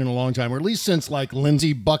I've seen in a long time, or at least since like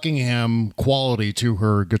Lindsey Buckingham quality to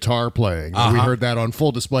her guitar playing. We heard that on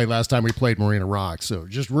full display last time we played Marina Rock. So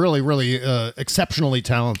just really, really exceptionally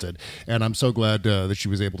talented. And I'm so glad that she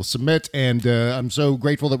was able to submit. And I'm so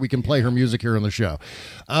grateful that we can play her music here on the show.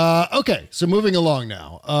 Okay, so moving along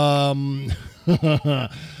now.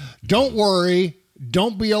 Don't worry.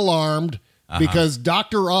 Don't be alarmed. Because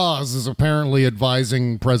Dr. Oz is apparently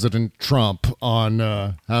advising President Trump on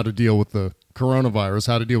how to deal with the coronavirus,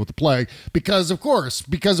 how to deal with the plague. Because of course,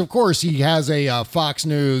 he has a Fox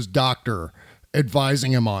News doctor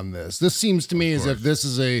advising him on this. This seems to me as if this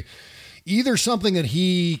is either something that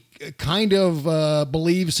he kind of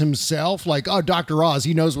believes himself, like, oh, Dr. Oz,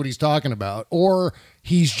 he knows what he's talking about, or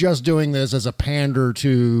he's just doing this as a pander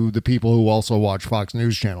to the people who also watch Fox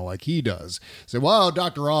News Channel like he does. Say, well,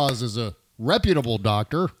 Dr. Oz is a reputable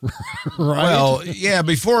doctor, right? Well, yeah,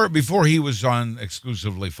 before he was on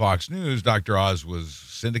exclusively Fox News, Dr. Oz was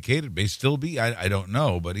syndicated, may still be, I don't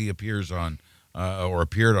know, but he appears on, or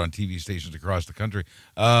appeared on TV stations across the country.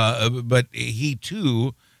 But he,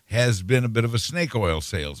 too, has been a bit of a snake oil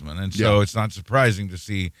salesman, and so it's not surprising to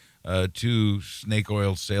see two snake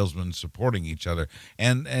oil salesmen supporting each other.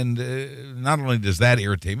 And not only does that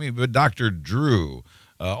irritate me, but Dr. Drew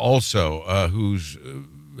also, who's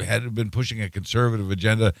had been pushing a conservative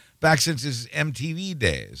agenda back since his MTV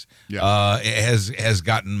days, has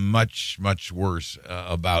gotten much, much worse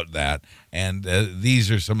about that. And these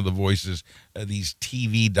are some of the voices, these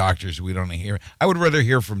TV doctors we don't hear. I would rather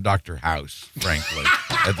hear from Dr. House, frankly,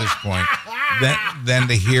 at this point, than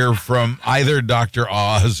to hear from either Dr.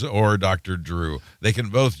 Oz or Dr. Drew. They can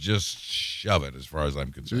both just shove it, as far as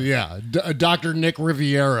I'm concerned. Yeah, Dr. Nick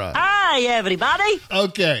Riviera. Hi, everybody.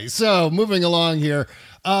 Okay, so moving along here.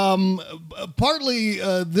 Partly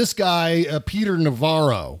this guy, Peter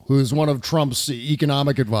Navarro, who's one of Trump's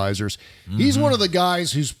economic advisors, he's one of the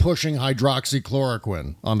guys who's pushing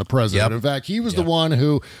hydroxychloroquine on the president. In fact, he was the one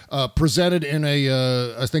who presented in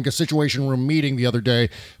I think a Situation Room meeting the other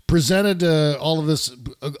day, presented all of this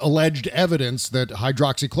alleged evidence that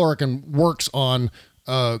hydroxychloroquine works on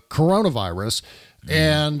coronavirus.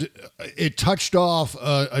 And it touched off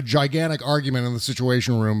a gigantic argument in the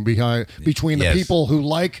Situation Room between the people who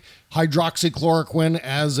like hydroxychloroquine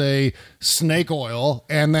as a snake oil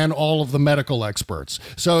and then all of the medical experts.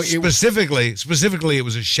 So specifically, it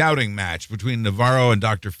was a shouting match between Navarro and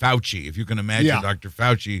Dr. Fauci, if you can imagine Dr.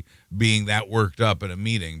 Fauci being that worked up at a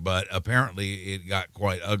meeting. But apparently it got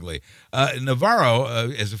quite ugly.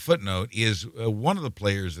 Navarro, as a footnote, is one of the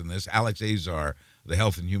players in this. Alex Azar, the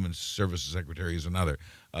Health and Human Services Secretary, is another.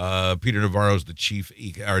 Peter Navarro is the chief,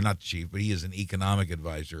 or not the chief, but he is an economic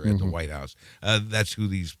advisor at the White House. That's who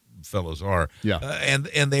these fellows are. And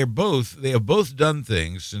they have both done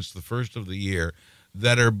things since the first of the year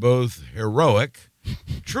that are both heroic,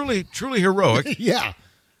 truly heroic,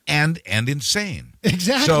 and insane.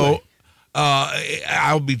 Exactly. So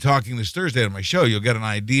I'll be talking this Thursday on my show. You'll get an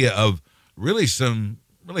idea of really some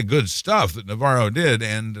really good stuff that Navarro did,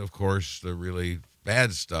 and of course the really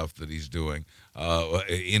bad stuff that he's doing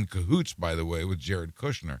in cahoots, by the way, with Jared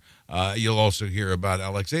Kushner. You'll also hear about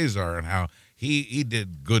Alex Azar and how he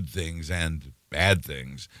did good things and bad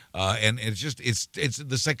things, and it's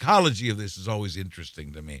the psychology of this is always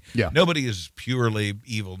interesting to me. Nobody is purely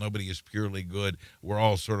evil, nobody is purely good. We're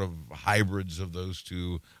all sort of hybrids of those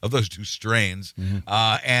two strains,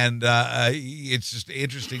 and it's just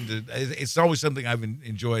interesting it's always something I've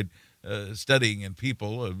enjoyed studying in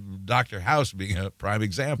people, Dr. House being a prime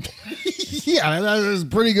example. That is a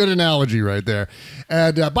pretty good analogy right there.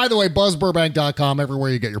 And by the way, BuzzBurbank.com, everywhere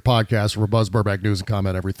you get your podcasts, for Buzz Burbank News and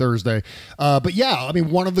Comment every Thursday. But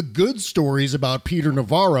one of the good stories about Peter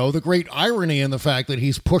Navarro, the great irony in the fact that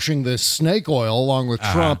he's pushing this snake oil along with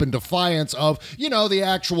Trump in defiance of, the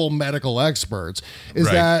actual medical experts, is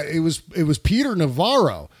that it was Peter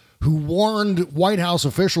Navarro who warned White House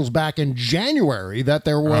officials back in January that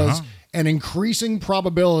there was an increasing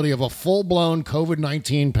probability of a full-blown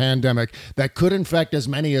COVID-19 pandemic that could infect as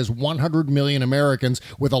many as 100 million Americans,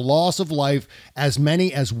 with a loss of life as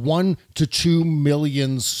many as 1 to 2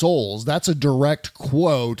 million souls. That's a direct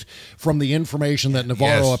quote from the information that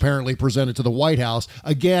Navarro apparently presented to the White House,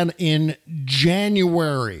 again in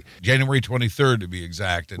January 23rd to be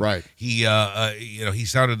exact. And he he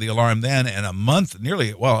sounded the alarm then, and a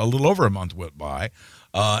little over a month went by,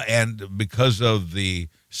 and because of the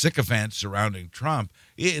sycophants surrounding Trump,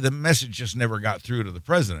 the message just never got through to the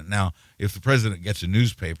president. Now, if the president gets a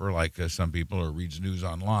newspaper, like some people, or reads news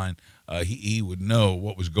online, he would know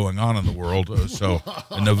what was going on in the world. So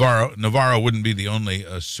Navarro wouldn't be the only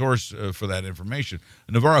source for that information.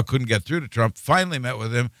 Navarro couldn't get through to Trump, finally met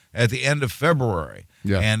with him at the end of February.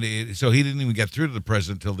 Yeah. And so he didn't even get through to the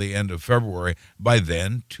president till the end of February. By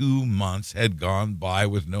then, 2 months had gone by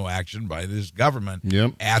with no action by this government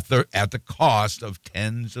at the cost of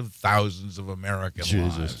tens of thousands of American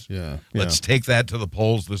lives. Yeah. Let's take that to the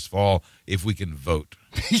polls this fall if we can vote.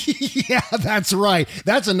 Yeah, that's right.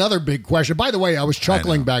 That's another big question. By the way, I was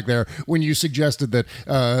chuckling back there when you suggested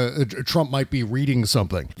that Trump might be reading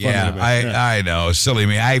something. Yeah, I know. Silly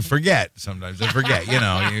me. I forget sometimes. I forget.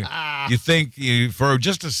 You think for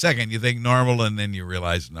just a second you think normal, and then you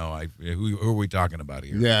realize who are we talking about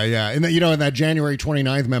here? Yeah. And in that January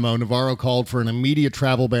 29th memo, Navarro called for an immediate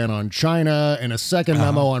travel ban on China. In a second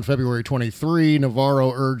memo on February 23,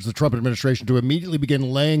 Navarro urged the Trump administration to immediately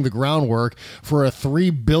begin laying the groundwork for a $3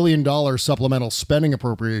 billion supplemental spending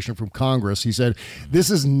appropriation from Congress. He said, "This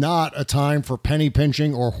is not a time for penny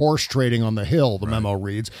pinching or horse trading on the Hill," the memo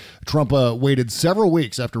reads. Trump waited several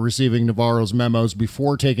weeks after receiving Navarro's memos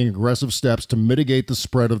before taking aggressive steps to mitigate the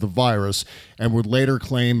spread of the virus, and would later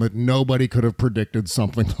claim that nobody could have predicted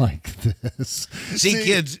something like this. See,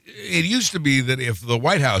 kids, it used to be that if the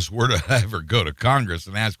White House were to ever go to Congress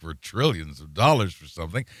and ask for trillions of dollars for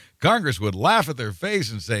something, Congress would laugh at their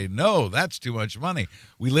face and say, "No, that's too much money."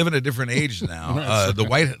 We live in a different age now.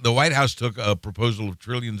 The White House took a proposal of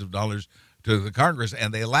trillions of dollars to the Congress,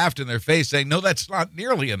 and they laughed in their face, saying, "No, that's not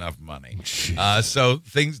nearly enough money." So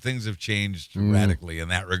things have changed radically in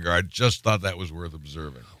that regard. Just thought that was worth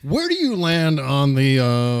observing. Where do you land on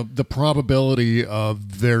the probability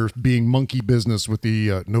of there being monkey business with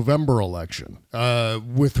the November election,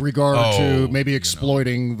 with regard to maybe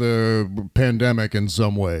exploiting the pandemic in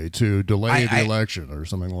some way to delay the election or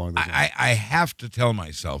something along those lines? I have to tell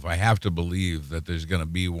myself, I have to believe that there's going to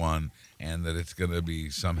be one, and that it's going to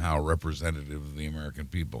be somehow representative of the American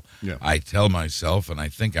people. Yeah. I tell myself, and I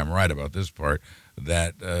think I'm right about this part,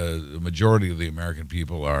 that the majority of the American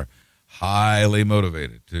people are highly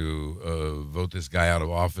motivated to vote this guy out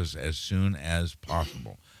of office as soon as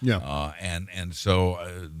possible. Yeah. And so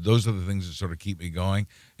those are the things that sort of keep me going.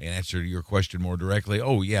 In answer to your question more directly,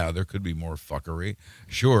 there could be more fuckery.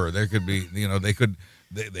 Sure, there could be, they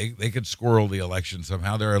could squirrel the election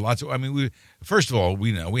somehow. There are lots of, first of all,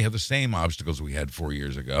 we know we have the same obstacles we had 4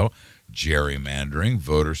 years ago: gerrymandering,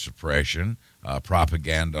 voter suppression,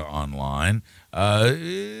 propaganda online.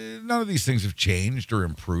 None of these things have changed or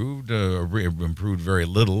improved, improved very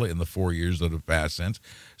little in the 4 years that have passed since.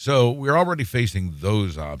 So we're already facing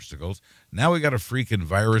those obstacles. Now we got a freaking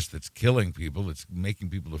virus that's killing people, that's making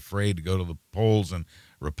people afraid to go to the polls, and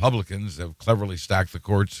Republicans have cleverly stacked the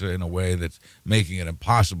courts in a way that's making it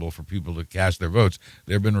impossible for people to cast their votes.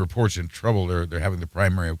 There have been reports in trouble. They're having the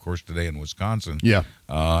primary, of course, today in Wisconsin. Yeah.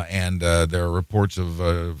 And there are reports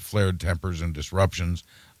of flared tempers and disruptions.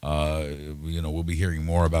 We'll be hearing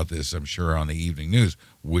more about this, I'm sure, on the evening news,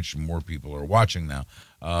 which more people are watching now.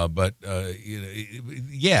 But there's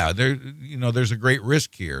a great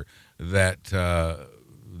risk here that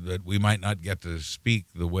we might not get to speak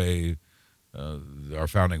the way our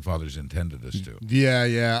founding fathers intended us to.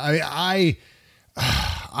 Yeah.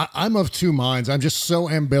 I'm of two minds. I'm just so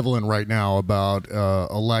ambivalent right now about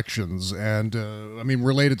elections, and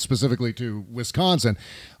related specifically to Wisconsin.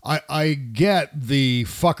 I get the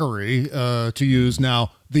fuckery, to use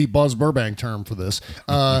now the Buzz Burbank term for this.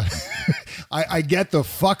 I get the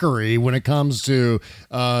fuckery when it comes to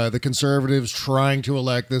the conservatives trying to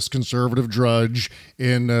elect this conservative drudge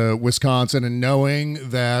in Wisconsin, and knowing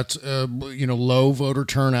that low voter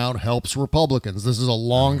turnout helps Republicans. This is a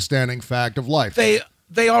long-standing fact of life.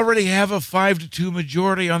 They already have a 5-2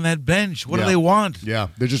 majority on that bench. What do they want? Yeah,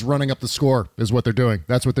 they're just running up the score is what they're doing.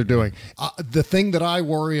 That's what they're doing. The thing that I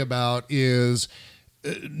worry about is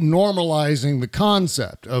normalizing the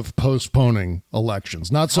concept of postponing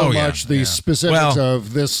elections. Not so much the specifics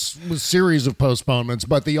of this series of postponements,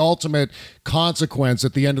 but the ultimate consequence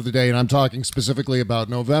at the end of the day, and I'm talking specifically about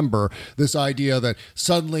November, this idea that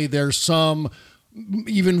suddenly there's some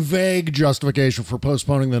even vague justification for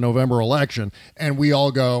postponing the November election, and we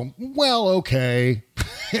all go, well, okay.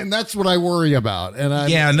 And that's what I worry about. And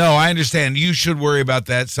I understand. You should worry about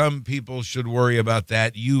that. Some people should worry about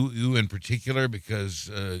that. You in particular,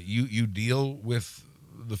 because you deal with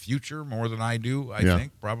the future more than I do, I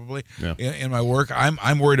think, probably, in my work.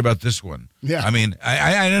 I'm worried about this one. Yeah.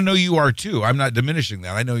 I know you are too. I'm not diminishing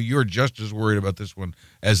that. I know you're just as worried about this one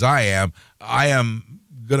as I am. I am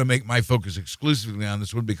going to make my focus exclusively on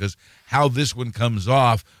this one because how this one comes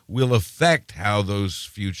off will affect how those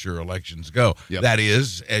future elections go. Yep. That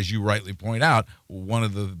is, as you rightly point out, one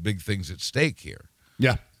of the big things at stake here.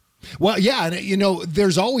 Yeah. Well, yeah, and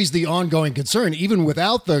there's always the ongoing concern, even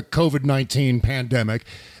without the COVID-19 pandemic.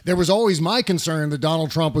 There was always my concern that Donald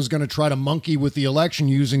Trump was going to try to monkey with the election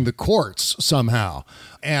using the courts somehow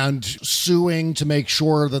and suing to make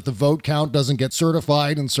sure that the vote count doesn't get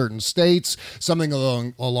certified in certain states, something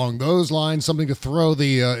along those lines, something to throw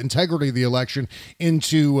the integrity of the election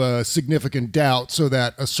into significant doubt so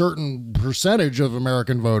that a certain percentage of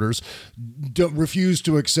American voters refuse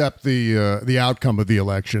to accept the outcome of the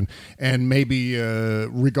election and maybe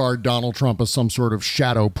regard Donald Trump as some sort of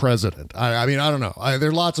shadow president. I mean, I don't know. There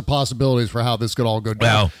are lots of possibilities for how this could all go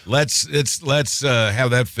down. Well, let's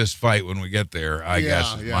have that fist fight when we get there. I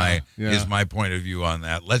guess is my point of view on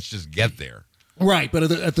that. Let's just get there. Right,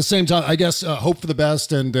 but at the same time, I guess hope for the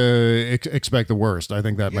best and expect the worst. I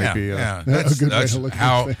think that might be a good way to look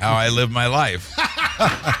at it. How I live my life.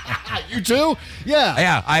 You too? Yeah.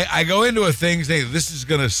 Yeah, I go into a thing saying, this is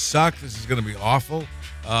going to suck. This is going to be awful.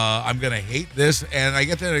 I'm going to hate this. And I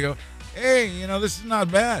get there and I go, hey, this is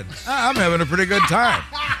not bad. I'm having a pretty good time.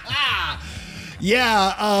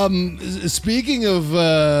 Yeah, speaking of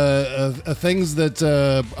things that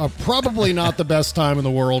are probably not the best time in the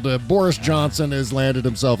world, Boris Johnson has landed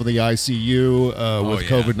himself in the ICU with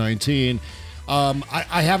COVID-19.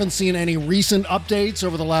 I haven't seen any recent updates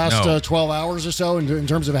over the last 12 hours or so in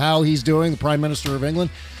terms of how he's doing, the Prime Minister of England.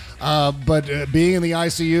 But being in the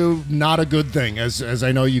ICU, not a good thing, as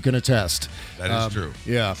I know you can attest. That is true.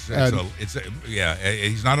 Yeah.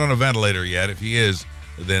 He's not on a ventilator yet. If he is,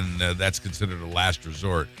 then that's considered a last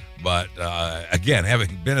resort. But again,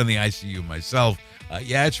 having been in the ICU myself,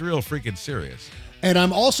 it's real freaking serious. And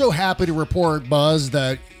I'm also happy to report, Buzz,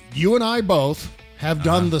 that you and I both have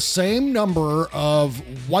done the same number of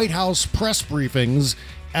White House press briefings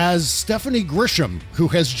as Stephanie Grisham, who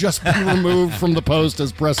has just been removed from the post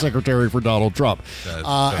as press secretary for Donald Trump.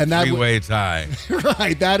 And that three-way tie.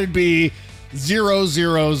 Right, that'd be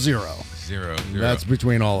 0-0-0. 0-0. That's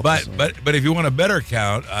between all of us. But if you want a better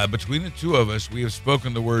count, between the two of us, we have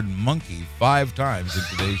spoken the word monkey 5 times in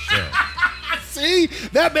today's show. See?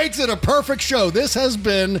 That makes it a perfect show. This has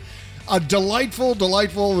been a delightful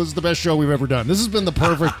is the best show we've ever done. This has been the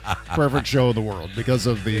perfect show in the world because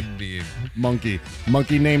of the monkey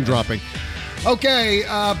name dropping. Okay.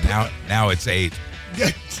 Now it's 8.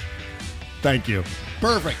 Thank you.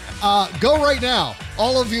 Perfect. Go right now.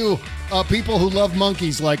 All of you people who love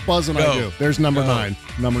monkeys like Buzz and I do. There's number 9.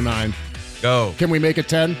 Number 9. Go. Can we make it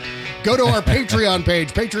 10? Go to our Patreon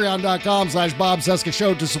page, patreon.com/Bob Cesca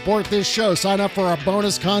Show to support this show. Sign up for our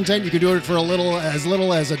bonus content. You can do it for as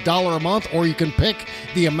little as $1 a month, or you can pick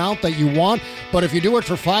the amount that you want. But if you do it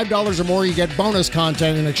for $5 or more, you get bonus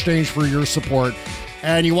content in exchange for your support.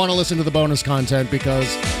 And you want to listen to the bonus content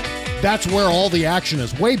because that's where all the action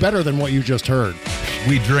is. Way better than what you just heard.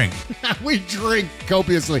 We drink. We drink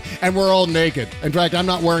copiously, and we're all naked. In fact, I'm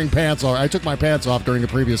not wearing pants. I took my pants off during the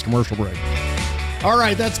previous commercial break. All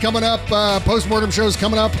right, that's coming up. Postmortem show's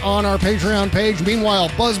coming up on our Patreon page. Meanwhile,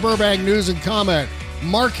 Buzz Burbank News and Comment.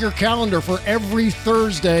 Mark your calendar for every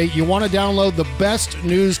Thursday. You want to download the best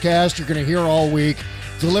newscast you're going to hear all week,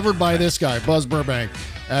 delivered by this guy, Buzz Burbank,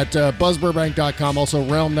 at buzzburbank.com, also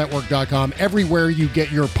realmnetwork.com. Everywhere you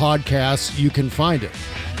get your podcasts, you can find it.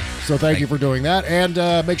 So thank you for doing that. And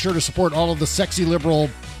make sure to support all of the Sexy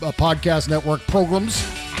Liberal Podcast Network programs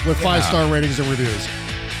with 5-star ratings and reviews.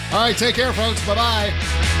 All right, take care, folks. Bye-bye.